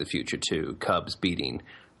Back to the Future 2 Cubs beating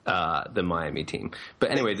the Miami team.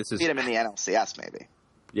 But anyway, this is beat them in the NLCS maybe.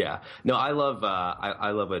 Yeah, no, I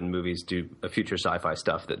love when movies do future sci-fi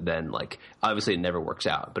stuff that then obviously it never works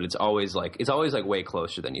out, but it's always way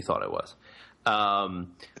closer than you thought it was.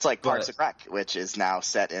 It's like Parks and Rec, which is now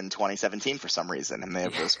set in 2017 for some reason, and they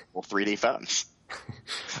have those cool 3D phones.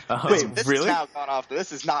 This really? Is now gone off.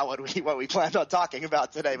 This is not what we planned on talking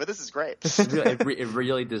about today, but this is great. It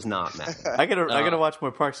really does not matter. I gotta watch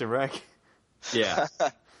more Parks and Rec. Yeah.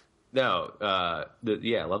 No. I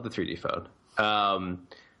love the 3D phone.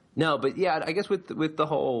 No, but yeah, I guess with the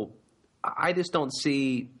whole, I just don't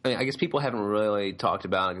see. I guess people haven't really talked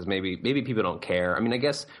about it because maybe people don't care. I mean, I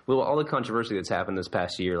guess with all the controversy that's happened this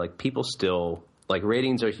past year, people still Like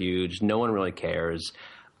ratings are huge. No one really cares.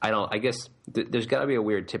 I guess there's got to be a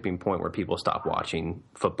weird tipping point where people stop watching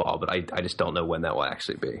football, but I just don't know when that will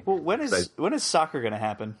actually be. Well, when is soccer going to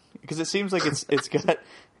happen? Because it seems like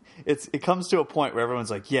it comes to a point where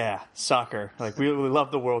everyone's like, yeah, soccer. Like we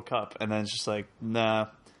love the World Cup, and then it's just like, nah.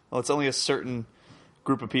 Well, it's only a certain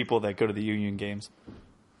group of people that go to the Union games.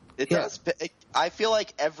 It does. I feel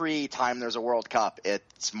like every time there's a World Cup,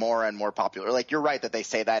 it's more and more popular. Like, you're right that they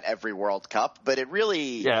say that every World Cup, but it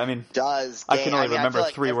really does. I can only remember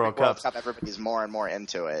 3 World Cups. Everybody's more and more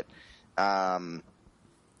into it. I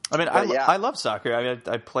love soccer.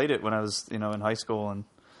 I played it when I was, in high school and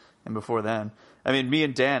before then. I mean, me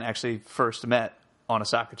and Dan actually first met on a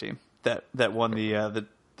soccer team that won the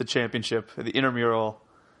championship, the intramural.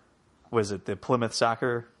 Was it the Plymouth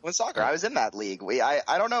Soccer? With soccer, I was in that league.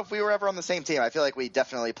 I don't know if we were ever on the same team. I feel like we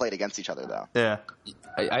definitely played against each other, though. Yeah,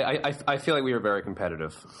 I feel like we were very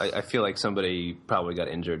competitive. I feel like somebody probably got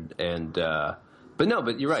injured,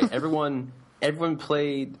 but you're right. Everyone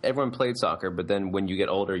played soccer, but then when you get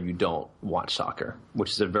older, you don't watch soccer,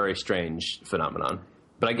 which is a very strange phenomenon.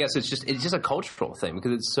 But I guess it's just a cultural thing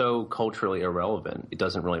because it's so culturally irrelevant. It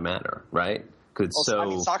doesn't really matter, right?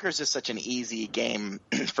 Soccer is just such an easy game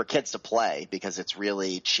for kids to play because it's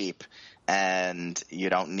really cheap and you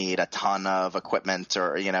don't need a ton of equipment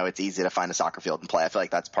or, it's easy to find a soccer field and play. I feel like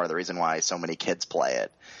that's part of the reason why so many kids play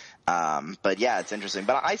it. But yeah, it's interesting.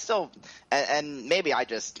 But I still – and maybe I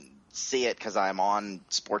just see it because I'm on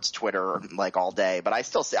sports Twitter like all day, but I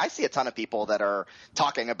see a ton of people that are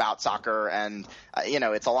talking about soccer and,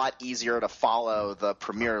 it's a lot easier to follow the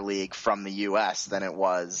Premier League from the U.S. than it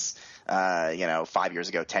was – 5 years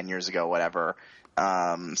ago, 10 years ago, whatever.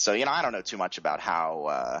 I don't know too much about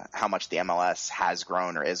how much the MLS has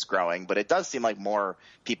grown or is growing, but it does seem like more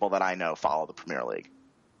people that I know follow the Premier League.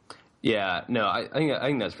 Yeah, no, I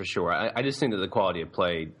think that's for sure. I just think that the quality of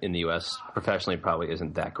play in the U.S. professionally probably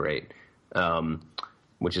isn't that great,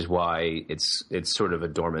 which is why it's sort of a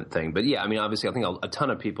dormant thing. But yeah, I mean, obviously, I think a ton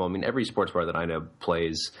of people. I mean, every sports bar that I know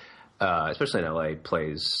plays, especially in L.A.,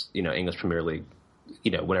 plays English Premier League.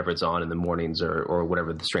 Whenever it's on in the mornings or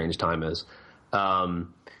whatever the strange time is.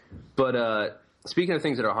 But speaking of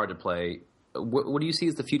things that are hard to play, what do you see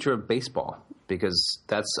as the future of baseball? Because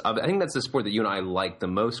I think that's the sport that you and I liked the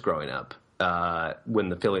most growing up when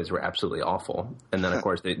the Phillies were absolutely awful. And then, of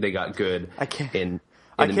course, they got good in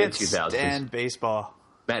the mid-2000s. I can't stand baseball.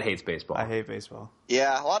 Matt hates baseball. I hate baseball.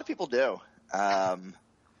 Yeah, a lot of people do.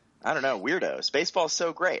 I don't know, weirdos. Baseball's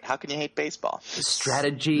so great. How can you hate baseball? The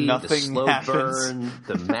strategy, Nothing the slow happens. burn,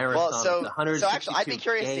 the marathon, the 162 so actually, I'd be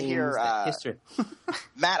curious games, to hear, history.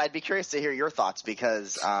 Matt, I'd be curious to hear your thoughts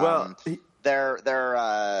because they're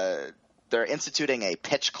instituting a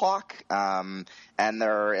pitch clock, and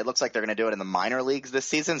it looks like they're going to do it in the minor leagues this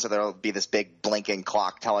season. So there'll be this big blinking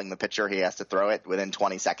clock telling the pitcher he has to throw it within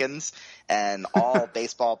 20 seconds. And all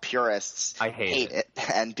baseball purists hate it,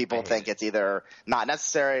 and people think it's either not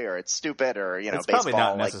necessary or it's stupid or it's baseball probably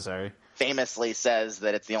not necessary. Famously says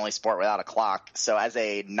that it's the only sport without a clock. So as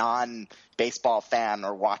a non-baseball fan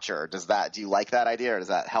or watcher, do you like that idea or does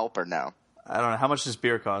that help or no? I don't know. How much does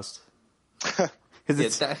beer cost? Is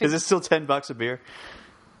it still $10 a beer?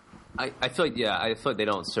 I feel like they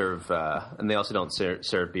don't serve, and they also don't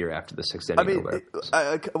serve beer after the 6th inning.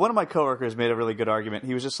 One of my coworkers made a really good argument.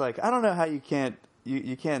 He was just like, I don't know how you can't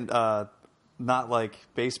not like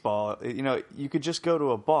baseball. You could just go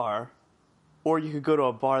to a bar, or you could go to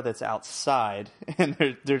a bar that's outside, and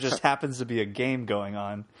there just happens to be a game going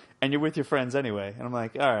on, and you're with your friends anyway. And I'm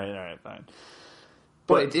like, all right, fine.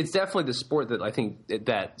 But it's definitely the sport that I think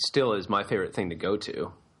that still is my favorite thing to go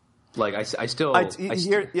to. Like I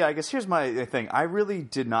guess here's my thing. I really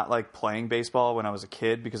did not like playing baseball when I was a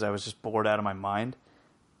kid because I was just bored out of my mind.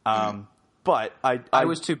 But I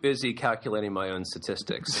was too busy calculating my own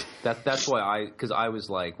statistics. That's why because I was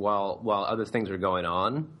like, while other things were going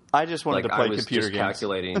on, I just wanted to play computer games.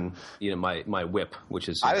 Calculating, my whip, which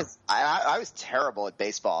is. I was terrible at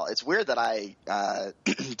baseball. It's weird that I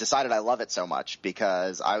decided I love it so much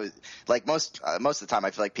because I was like most of the time I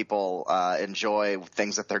feel like people enjoy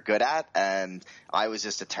things that they're good at, and I was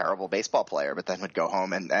just a terrible baseball player. But then would go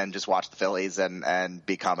home and just watch the Phillies and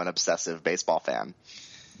become an obsessive baseball fan.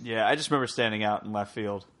 Yeah, I just remember standing out in left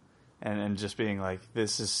field and just being like,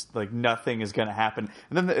 this is like nothing is going to happen.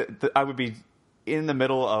 And then I would be in the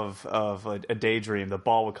middle of a daydream. The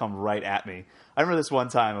ball would come right at me. I remember this one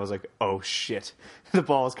time I was like, oh shit, the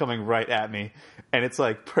ball is coming right at me. And it's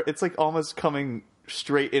like almost coming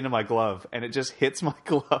straight into my glove, and it just hits my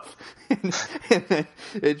glove and then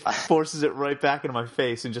it forces it right back into my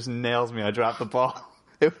face and just nails me. I drop the ball.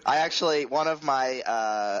 I actually one of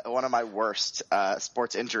my worst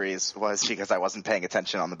sports injuries was because I wasn't paying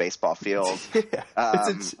attention on the baseball field.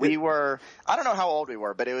 We were, I don't know how old we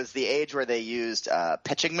were, but it was the age where they used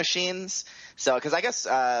pitching machines. So because I guess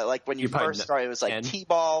like when you first started, it was like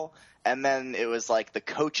T-ball. And then it was like the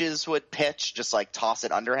coaches would pitch, just like toss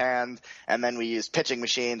it underhand. And then we used pitching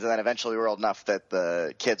machines. And then eventually we were old enough that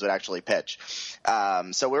the kids would actually pitch.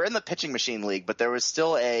 So we were in the pitching machine league, but there was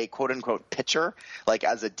still a quote unquote pitcher, like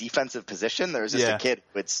as a defensive position. There was just a kid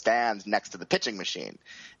who would stand next to the pitching machine.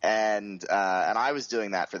 And I was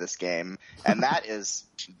doing that for this game. And that is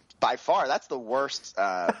by far, that's the worst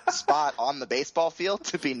spot on the baseball field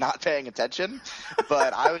to be not paying attention.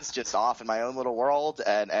 But I was just off in my own little world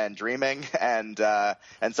and dreaming, and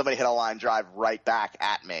somebody hit a line drive right back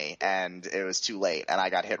at me, and it was too late, and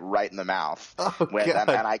I got hit right in the mouth.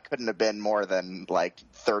 And I couldn't have been more than like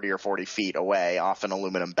 30 or 40 feet away off an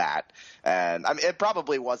aluminum bat. And I mean, it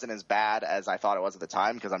probably wasn't as bad as I thought it was at the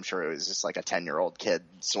time, because I'm sure it was just like a 10-year-old kid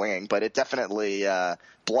swinging, but it definitely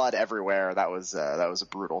blood everywhere. That was a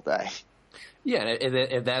brutal day. Yeah, and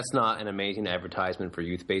if that's not an amazing advertisement for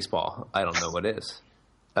youth baseball, I don't know what is.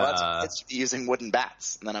 Well, it's using wooden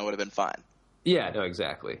bats, and then I would have been fine. Yeah, no,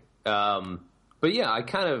 exactly. But yeah, I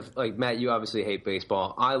kind of like Matt. You obviously hate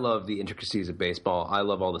baseball. I love the intricacies of baseball. I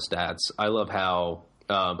love all the stats. I love how.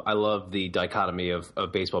 I love the dichotomy of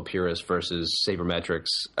baseball purists versus sabermetrics.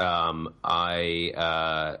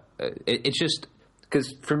 It's just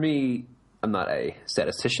because for me, I'm not a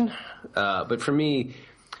statistician, but for me,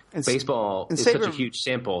 baseball is such a huge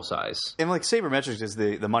sample size. And like sabermetrics is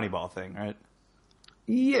the Moneyball thing, right?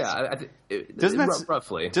 Yeah,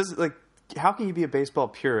 roughly. How can you be a baseball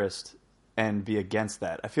purist and be against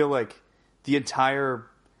that? I feel like the entire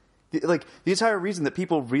reason that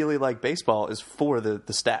people really like baseball is for the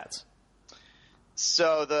stats.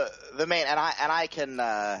 So the main, and I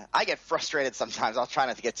get frustrated sometimes. I'll try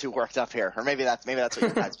not to get too worked up here, or maybe that's what you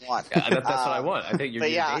guys want. That's what I want. I think you're.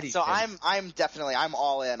 But yeah, so I'm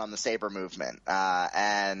all in on the Saber movement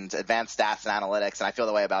and advanced stats and analytics, and I feel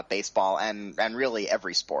the way about baseball and really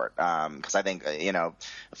every sport, because I think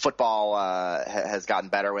football has gotten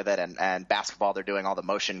better with it, and basketball they're doing all the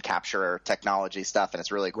motion capture technology stuff, and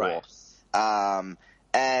it's really cool. Right.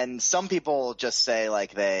 And some people just say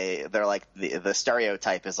like they're like the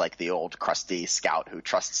stereotype is like the old crusty scout who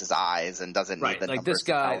trusts his eyes and doesn't need the like numbers.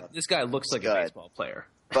 This guy looks like a baseball player.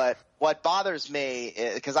 But what bothers me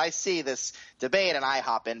is, because I see this debate and I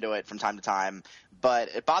hop into it from time to time, but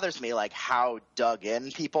it bothers me like how dug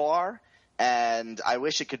in people are. And I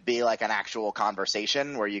wish it could be like an actual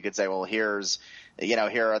conversation where you could say, well, here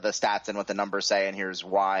are the stats and what the numbers say, and here's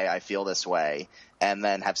why I feel this way. And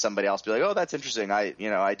then have somebody else be like, oh, that's interesting.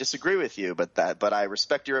 I disagree with you, but I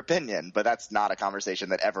respect your opinion. But that's not a conversation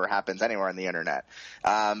that ever happens anywhere on the internet.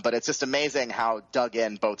 But it's just amazing how dug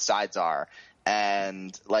in both sides are.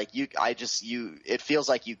 And like it feels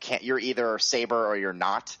like you're either Saber or you're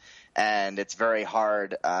not. And it's very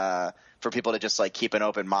hard, for people to just like keep an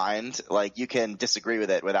open mind. Like you can disagree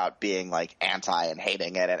with it without being like anti and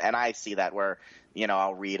hating it. And I see that where,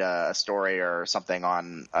 I'll read a story or something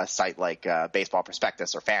on a site like Baseball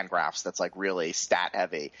Prospectus or Fangraphs that's like really stat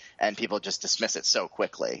heavy, and people just dismiss it so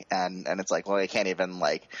quickly. And it's like, well, they can't even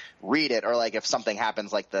like read it. Or like if something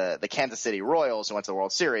happens like the Kansas City Royals who went to the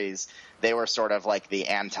World Series, they were sort of like the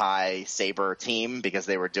anti-Saber team because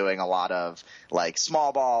they were doing a lot of like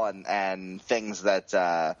small ball and things that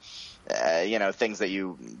things that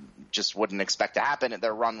you just wouldn't expect to happen.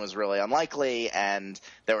 Their run was really unlikely, and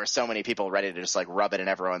there were so many people ready to just like rub it in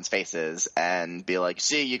everyone's faces and be like,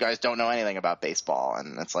 see, you guys don't know anything about baseball.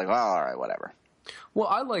 And it's like, well, all right, whatever. Well,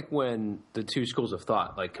 I like when the two schools of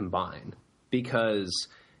thought like combine, because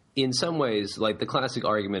in some ways, like the classic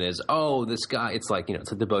argument is, oh, this guy, it's like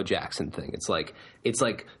the Bo Jackson thing. It's like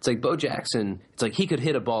Bo Jackson, it's like he could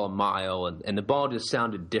hit a ball a mile and the ball just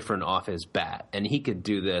sounded different off his bat and he could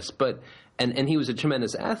do this. But, and he was a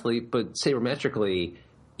tremendous athlete, but sabermetrically,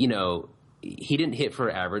 he didn't hit for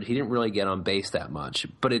average. He didn't really get on base that much.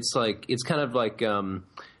 But it's kind of like,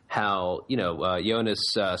 how, Jonas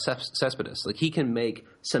Cespedes, like he can make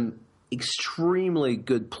some extremely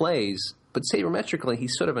good plays, but sabermetrically,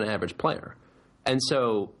 he's sort of an average player. And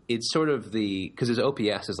so it's sort of because his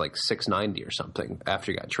OPS is like 690 or something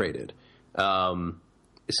after he got traded.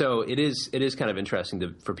 So it is kind of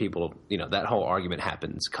interesting for people, that whole argument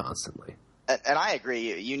happens constantly. And I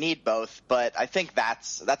agree. You need both, but I think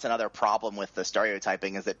that's another problem with the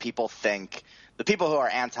stereotyping is that people think the people who are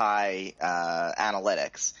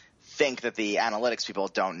anti-analytics think that the analytics people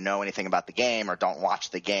don't know anything about the game or don't watch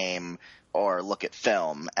the game, or look at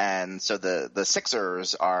film. And so the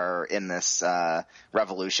Sixers are in this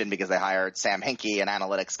revolution because they hired Sam Hinkie, an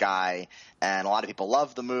analytics guy, and a lot of people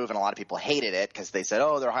loved the move and a lot of people hated it because they said,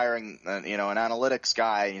 oh, they're hiring an analytics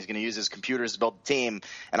guy and he's going to use his computers to build the team.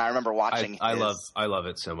 And I remember watching I love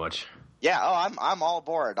it so much. Yeah, I'm all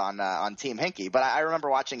aboard on Team Hinkie, but I remember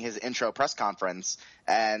watching his intro press conference,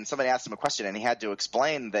 and somebody asked him a question, and he had to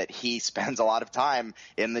explain that he spends a lot of time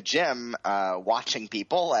in the gym watching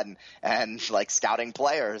people and like scouting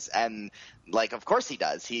players, and like of course he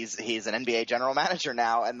does. He's an NBA general manager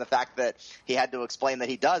now, and the fact that he had to explain that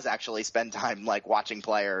he does actually spend time like watching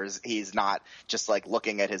players, he's not just like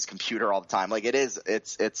looking at his computer all the time. Like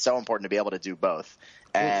it's so important to be able to do both.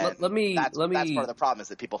 And well, let me that's part of the problem is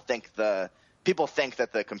that people think that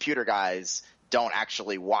the computer guys don't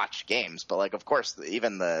actually watch games, but like of course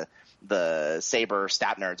even the Saber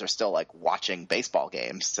stat nerds are still like watching baseball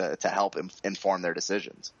games to help inform their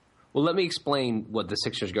decisions. Well, let me explain what the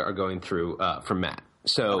Sixers are going through for Matt.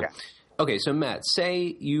 So Matt,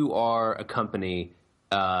 say you are a company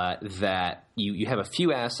that you have a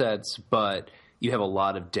few assets, but you have a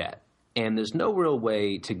lot of debt, and there's no real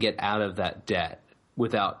way to get out of that debt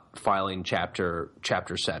without filing Chapter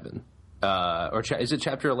 7. Is it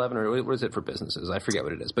Chapter 11 or what is it for businesses? I forget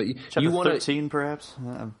what it is. But Chapter 13, perhaps?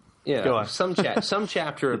 Go on. some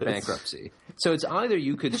chapter of bankruptcy. So it's either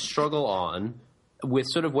you could struggle on with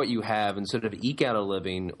sort of what you have and sort of eke out a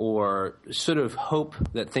living, or sort of hope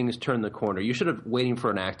that things turn the corner. You're sort of waiting for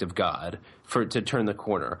an act of God to turn the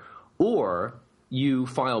corner. Or you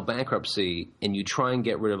file bankruptcy and you try and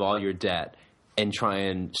get rid of all your debt and try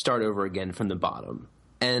and start over again from the bottom.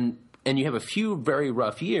 And you have a few very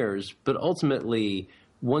rough years, but ultimately,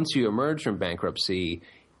 once you emerge from bankruptcy,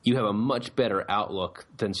 you have a much better outlook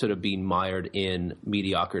than sort of being mired in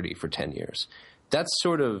mediocrity for 10 years. That's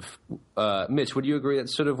sort of Mitch, would you agree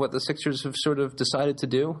that's sort of what the Sixers have sort of decided to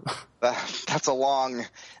do? That's a long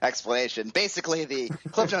explanation. Basically, the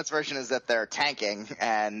Cliff Notes version is that they're tanking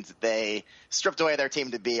and they stripped away their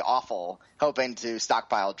team to be awful, hoping to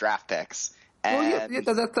stockpile draft picks. Well,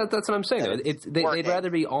 that's what I'm saying. They'd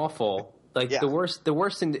rather be awful. Like the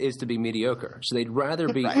worst thing is to be mediocre. So they'd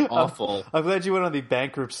rather be awful. I'm glad you went on the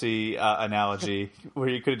bankruptcy analogy, where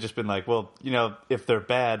you could have just been like, well, if they're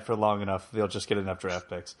bad for long enough, they'll just get enough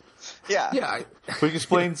draft picks. Yeah. Which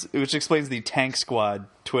explains the Tank Squad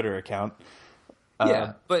Twitter account.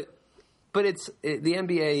 But the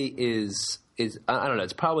NBA is I don't know.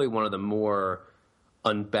 It's probably one of the more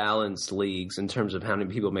unbalanced leagues in terms of how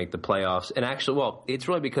many people make the playoffs. And actually, well, it's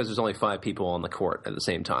really because there's only 5 people on the court at the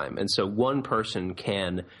same time. And so one person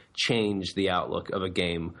can change the outlook of a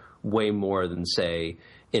game way more than, say,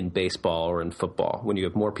 in baseball or in football, when you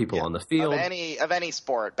have more people on the field. Of any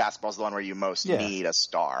sport, basketball is the one where you most need a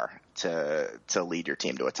star to lead your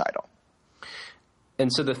team to a title.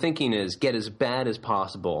 And so the thinking is get as bad as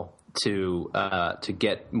possible to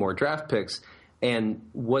get more draft picks. And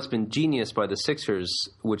what's been genius by the Sixers,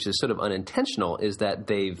 which is sort of unintentional, is that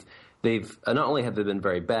they've not only have they been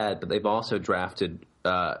very bad, but they've also drafted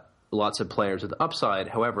lots of players with upside,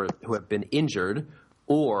 however, who have been injured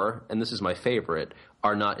or, and this is my favorite,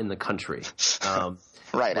 are not in the country.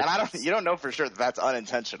 Right, and you don't know for sure that that's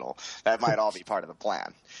unintentional. That might all be part of the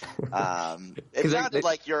plan. It sounded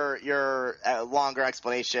like your longer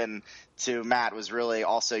explanation to Matt was really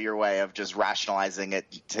also your way of just rationalizing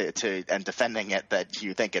it to and defending it, that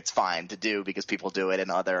you think it's fine to do because people do it in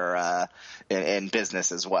other in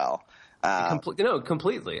business as well.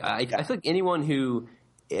 Completely. I feel like anyone who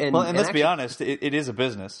and let's be honest, it is a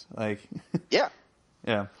business. Like yeah.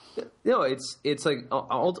 No, it's like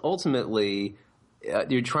ultimately.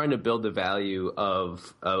 You're trying to build the value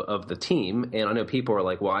of the team, and I know people are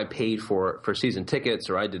like, "Well, I paid for season tickets,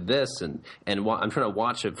 or I did this, and I'm trying to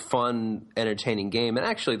watch a fun, entertaining game." And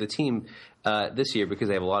actually, the team this year, because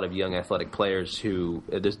they have a lot of young athletic players who,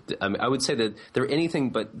 I would say that they're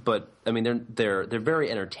anything but. I mean, they're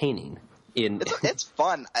very entertaining. It's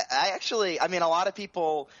fun. I mean, a lot of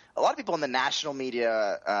people in the national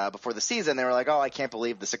media before the season, they were like, "Oh, I can't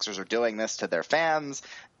believe the Sixers are doing this to their fans."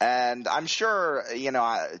 And I'm sure,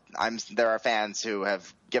 there are fans who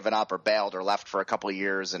have given up or bailed or left for a couple of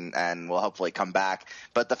years and will hopefully come back.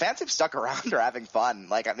 But the fans who've stuck around are having fun.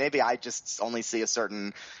 Like maybe I just only see a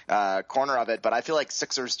certain corner of it, but I feel like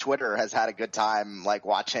Sixers Twitter has had a good time like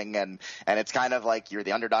watching, and it's kind of like you're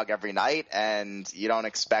the underdog every night and you don't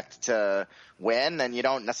expect to win, and you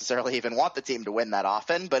don't necessarily even want the team to win that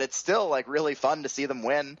often, but it's still like really fun to see them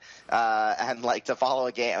win and like to follow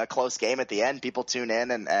a close game at the end. People tune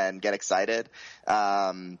in and get excited.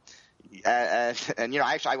 And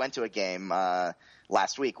I went to a game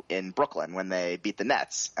last week in Brooklyn when they beat the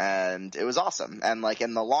Nets, and it was awesome. And like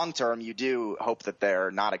in the long term, you do hope that they're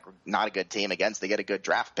not a good team against. They get a good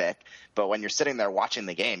draft pick, but when you're sitting there watching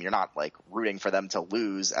the game, you're not like rooting for them to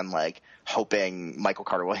lose and like hoping Michael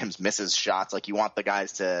Carter-Williams misses shots. Like you want the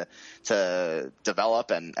guys to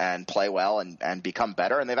develop and play well and become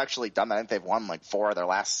better. And they've actually done that. I think they've won like 4 of their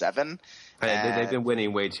last 7. They've been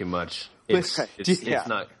winning way too much. It's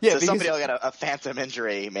not. Yeah, so somebody will get a phantom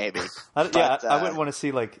injury, maybe. I wouldn't want to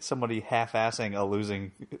see like somebody half-assing a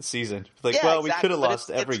losing season. Like, yeah, well, exactly. We could have lost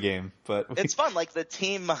every game, but it's fun. Like the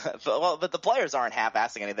team, but the players aren't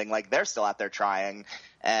half-assing anything. Like they're still out there trying,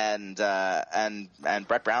 and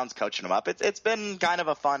Brett Brown's coaching them up. It's been kind of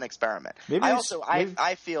a fun experiment.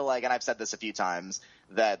 I feel like, and I've said this a few times,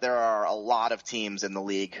 that there are a lot of teams in the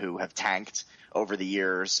league who have tanked over the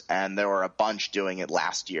years, and there were a bunch doing it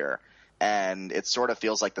last year. And it sort of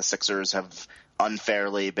feels like the Sixers have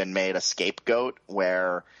unfairly been made a scapegoat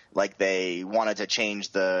where like they wanted to change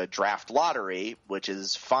the draft lottery, which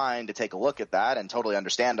is fine to take a look at that and totally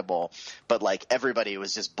understandable. But like everybody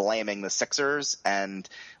was just blaming the Sixers, and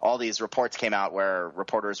all these reports came out where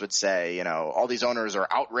reporters would say, you know, all these owners are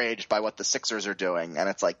outraged by what the Sixers are doing. And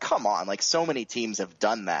it's like, come on, like so many teams have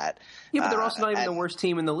done that. Yeah, but they're also not even the worst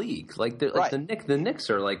team in the league. Like, the Knicks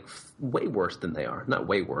are like way worse than they are. Not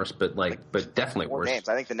way worse, but definitely worse. Names.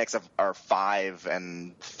 I think the Knicks are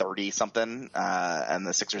 5-30 something, and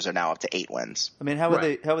the Sixers are now up to 8 wins. I mean, how would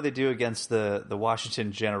they do against the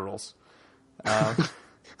Washington Generals? The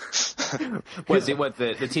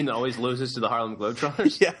team that always loses to the Harlem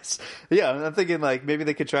Globetrotters? Yes. Yeah, I'm thinking like maybe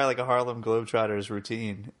they could try like a Harlem Globetrotters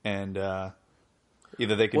routine, and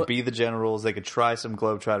either they could be the Generals, they could try some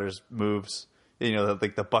Globetrotters moves, you know,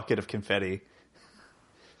 like the bucket of confetti.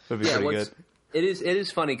 Would be pretty good. It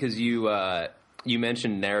is funny because you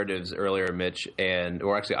mentioned narratives earlier, Mitch,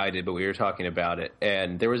 or actually I did, but we were talking about it,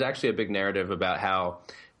 and there was actually a big narrative about how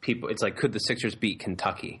it's like, could the Sixers beat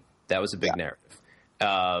Kentucky? That was a big narrative.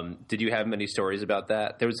 Did you have many stories about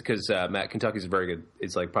that? There was, because Matt, Kentucky's very good.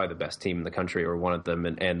 It's like probably the best team in the country, or one of them,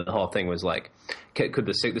 and the whole thing was like, could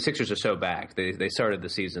the Sixers are so back? They started the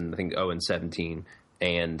season I think 0-17,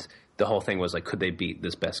 and the whole thing was like, could they beat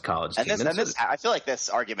this best college team? I feel like this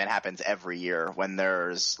argument happens every year when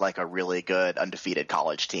there's like a really good undefeated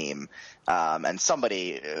college team, and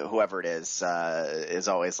somebody, whoever it is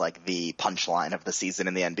always like the punchline of the season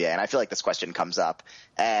in the NBA. And I feel like this question comes up,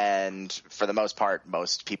 and for the most part,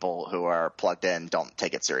 most people who are plugged in don't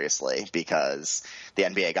take it seriously because the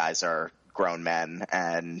NBA guys are grown men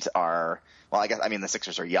and are. Well, I mean, the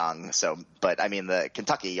Sixers are young, but I mean, the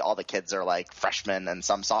Kentucky, all the kids are like freshmen and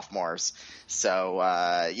some sophomores. So,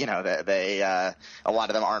 you know, a lot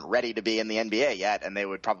of them aren't ready to be in the NBA yet, and they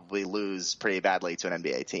would probably lose pretty badly to an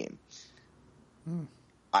NBA team.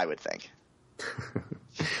 I would think.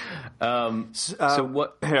 So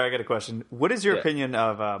what? Here, I got a question. What is your opinion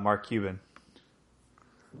of Mark Cuban?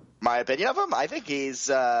 My opinion of him? I think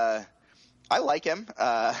I like him.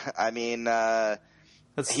 I mean,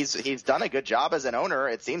 he's done a good job as an owner.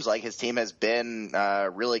 It seems like his team has been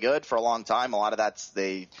really good for a long time. A lot of that's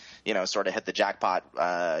they, you know, sort of hit the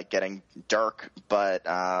jackpot getting Dirk, but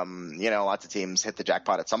you know, lots of teams hit the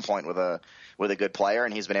jackpot at some point with a good player,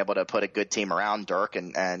 and he's been able to put a good team around Dirk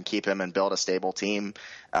and keep him and build a stable team.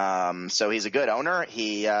 So he's a good owner.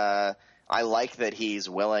 I like that he's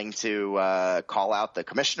willing to call out the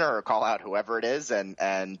commissioner or call out whoever it is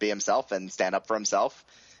and be himself and stand up for himself.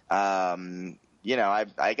 You know,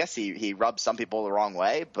 I guess he rubs some people the wrong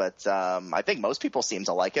way, but I think most people seem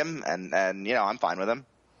to like him, and you know, I'm fine with him.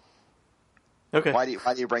 Okay. Why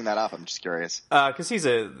do you bring that up? I'm just curious. Because he's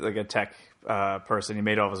a tech person. He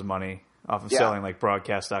made all of his money off of selling like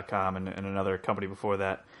Broadcast.com and another company before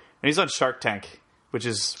that. And he's on Shark Tank, which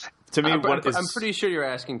is, to me, I'm pretty sure you're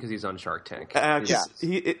asking because he's on Shark Tank.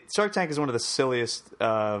 Shark Tank is one of the silliest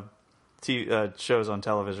shows on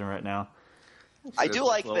television right now. I do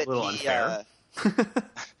like that little unfair.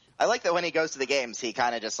 I like that when he goes to the games, he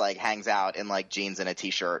kind of just like hangs out in like jeans and a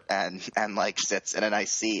t-shirt and like sits in a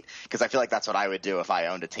nice seat, because I feel like that's what I would do if I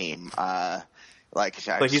owned a team. Like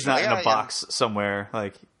he's not in a box somewhere,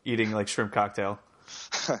 like eating like shrimp cocktail.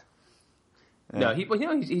 No,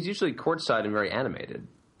 he's usually courtside and very animated.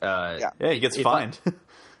 He gets fined.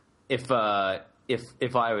 If I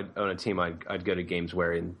would own a team, I'd go to games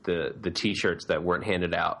wearing the t-shirts that weren't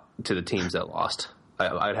handed out to the teams that lost.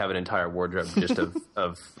 I'd have an entire wardrobe just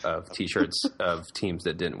of t-shirts of teams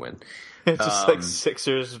that didn't win. Just like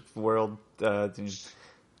Sixers World Champions.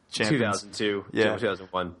 2002,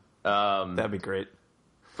 2001. That'd be great.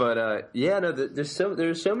 But yeah, no, there's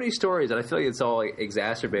so many stories, and I feel like it's all like,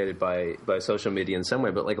 exacerbated by social media in some way.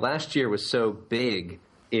 But like last year was so big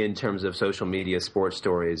in terms of social media sports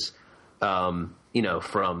stories. From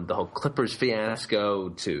the whole Clippers fiasco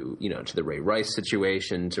to to the Ray Rice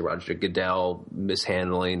situation to Roger Goodell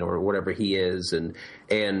mishandling or whatever he is, and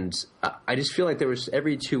I just feel like there was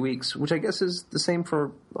every 2 weeks, which I guess is the same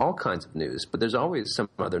for all kinds of news, but there's always some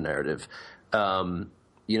other narrative, and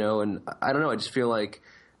I don't know. I just feel like.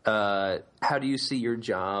 How do you see your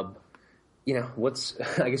job? I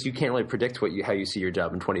guess you can't really predict how you see your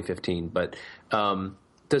job in 2015, but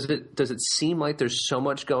does it seem like there's so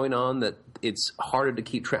much going on that it's harder to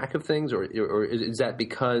keep track of things, or is that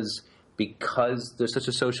because there's such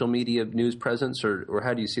a social media news presence, or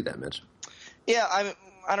how do you see that, Mitch? Yeah,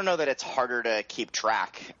 I don't know that it's harder to keep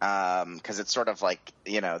track because it's sort of like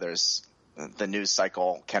there's the news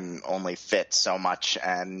cycle can only fit so much,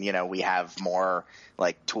 and we have more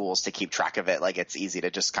like tools to keep track of it. Like it's easy to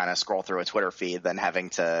just kind of scroll through a Twitter feed than having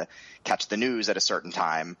to catch the news at a certain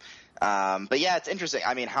time. But yeah, it's interesting.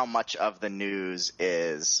 I mean, how much of the news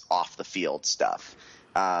is off the field stuff?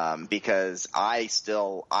 Because I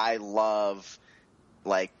love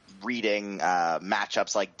like reading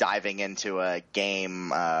matchups, like diving into a game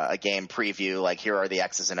preview. Like here are the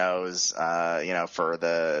X's and O's, for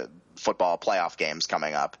the football playoff games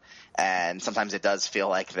coming up. And sometimes it does feel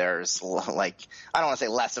like there's like, I don't want to say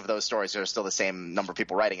less of those stories. There's still the same number of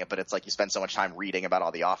people writing it, but it's like you spend so much time reading about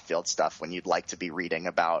all the off-field stuff when you'd like to be reading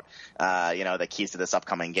about, the keys to this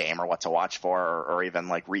upcoming game or what to watch for, or even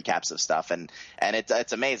like recaps of stuff. And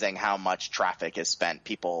it's amazing how much traffic is spent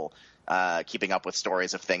people keeping up with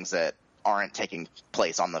stories of things that aren't taking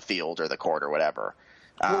place on the field or the court or whatever.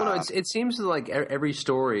 Well, no, it seems like every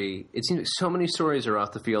story. It seems like so many stories are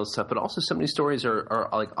off the field stuff, but also so many stories are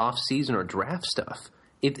like off season or draft stuff.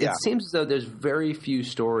 It seems as though there's very few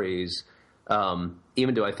stories.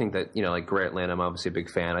 Even though I think that like Gray Atlanta, I'm obviously a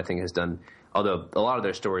big fan. I think has done, although a lot of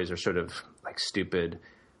their stories are sort of like stupid,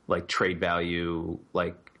 like trade value,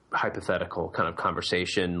 like hypothetical kind of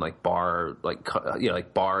conversation, like bar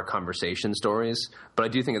conversation stories. But I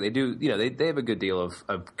do think that they do, they have a good deal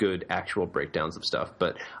of good actual breakdowns of stuff.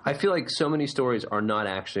 But I feel like so many stories are not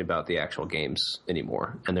actually about the actual games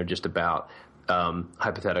anymore, and they're just about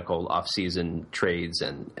hypothetical off-season trades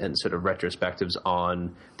and sort of retrospectives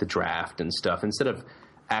on the draft and stuff instead of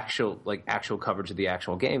actual coverage of the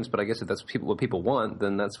actual games. But I guess if that's what people want,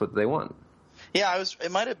 then that's what they want. Yeah,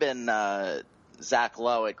 it might have been Zach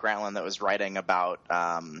Lowe at Grantland that was writing about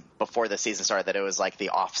before the season started that it was like the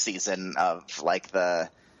off season of the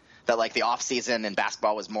off season in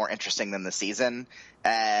basketball was more interesting than the season,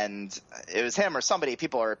 and it was him or somebody.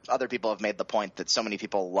 Other people have made the point that so many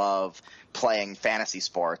people love playing fantasy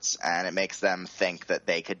sports, and it makes them think that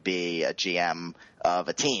they could be a GM of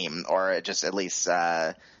a team, or it just at least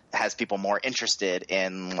has people more interested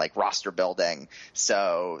in like roster building.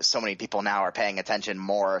 So many people now are paying attention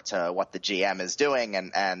more to what the GM is doing,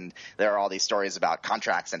 and there are all these stories about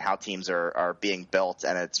contracts and how teams are being built,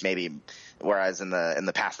 and it's maybe whereas in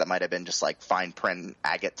the past that might have been just like fine print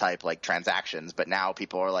agate type like transactions, but now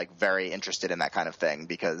people are like very interested in that kind of thing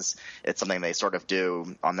because it's something they sort of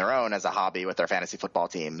do on their own as a hobby with their fantasy football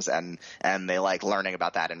teams, and they like learning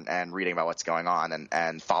about that and reading about what's going on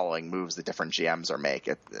and following moves that different GMs are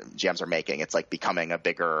making. It's like becoming a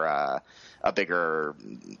bigger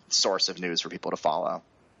source of news for people to follow.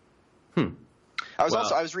 I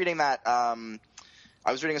was reading that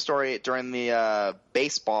I was reading a story during the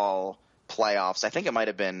baseball playoffs. I think it might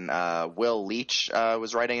have been Will Leach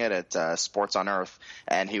was writing it at Sports on Earth,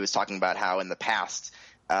 and he was talking about how in the past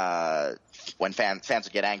when fans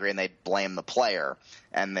would get angry and they'd blame the player,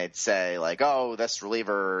 and they'd say like, oh, this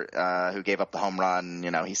reliever who gave up the home run,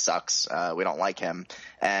 he sucks, we don't like him.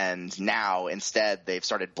 And now instead they've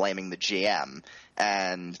started blaming the GM,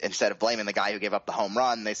 and instead of blaming the guy who gave up the home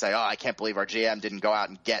run, they say, oh, I can't believe our GM didn't go out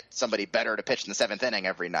and get somebody better to pitch in the seventh inning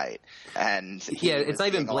every night. And it's not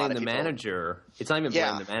even blame the manager. It's not even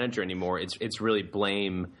blame the manager anymore. It's really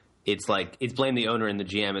blame. It's blame the owner and the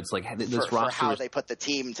GM. It's like this roster for how they put the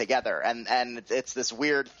team together, and it's this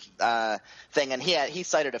weird thing. And he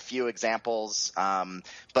cited a few examples,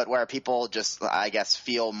 but where people just, I guess,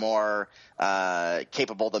 feel more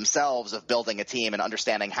capable themselves of building a team and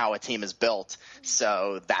understanding how a team is built.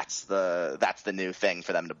 So that's the new thing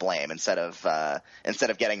for them to blame, instead of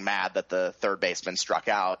getting mad that the third baseman struck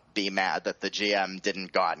out, be mad that the GM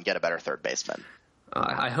didn't go out and get a better third baseman.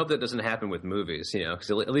 I hope that doesn't happen with movies, because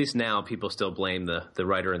at least now people still blame the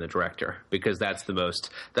writer and the director, because that's the most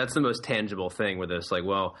tangible thing where there's like,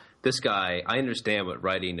 well, this guy, I understand what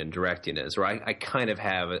writing and directing is, right? I kind of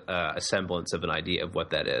have a semblance of an idea of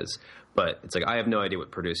what that is, but it's like I have no idea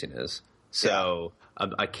what producing is. So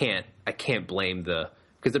I can't blame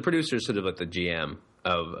because the producer is sort of like the GM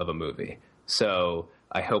of a movie. So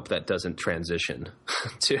I hope that doesn't transition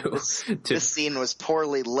to this scene was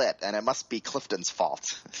poorly lit, and it must be Clifton's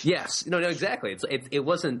fault. Yes, no, exactly. It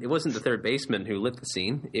wasn't the third baseman who lit the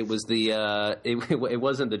scene. It was it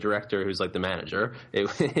wasn't the director who's like the manager.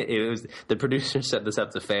 It was the producer set this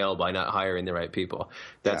up to fail by not hiring the right people.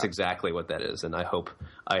 That's exactly what that is, and I hope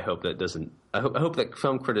that doesn't. I hope that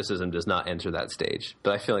film criticism does not enter that stage,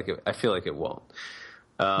 but I feel like it won't.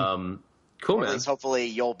 Cool, man. At least hopefully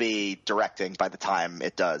you'll be directing by the time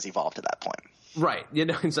it does evolve to that point. Right.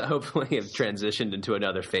 So hopefully have transitioned into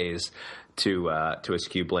another phase to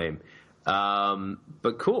eschew blame.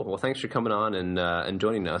 But cool. Well, thanks for coming on and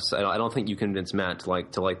joining us. I don't think you convinced Matt to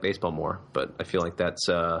like baseball more, but I feel like that's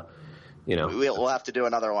We'll have to do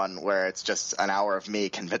another one where it's just an hour of me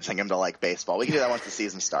convincing him to like baseball. We can do that once the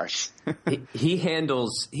season starts. he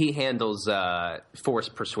handles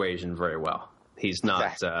forced persuasion very well. He's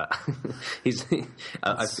not. Exactly.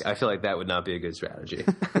 I feel like that would not be a good strategy.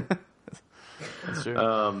 That's true.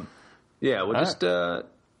 Well, just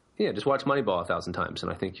watch Moneyball 1,000 times,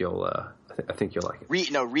 and I think you'll like it. Read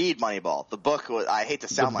Moneyball. The book was. I hate to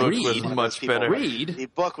sound like was much better. Read. The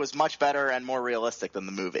book was much better and more realistic than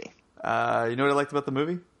the movie. You know what I liked about the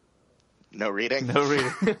movie? No reading. No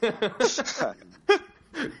reading.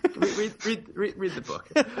 read the book.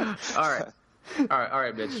 All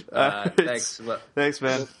right, Mitch. Thanks. Thanks,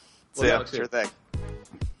 man. See ya. Sure thing.